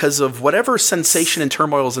thing because of whatever sensation and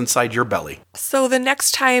turmoil is inside your belly? So the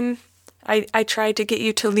next time I try to get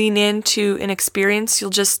you to lean into an experience,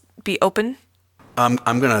 you'll just be open? I'm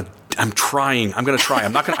trying.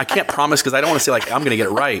 I can't promise because I don't want to say like, I'm going to get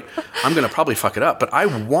it right. I'm going to probably fuck it up, but I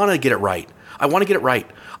want to get it right. I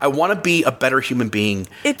want to be a better human being.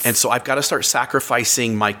 And so I've got to start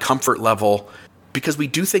sacrificing my comfort level because we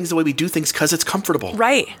do things the way we do things because it's comfortable.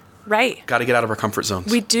 Right. Got to get out of our comfort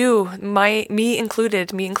zones. We do. Me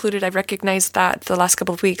included. I've recognized that the last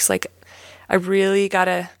couple of weeks. Like, I really got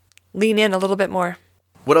to lean in a little bit more.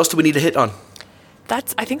 What else do we need to hit on?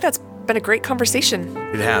 I think that's been a great conversation.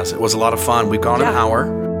 It has. It was a lot of fun. We've gone an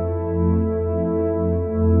hour.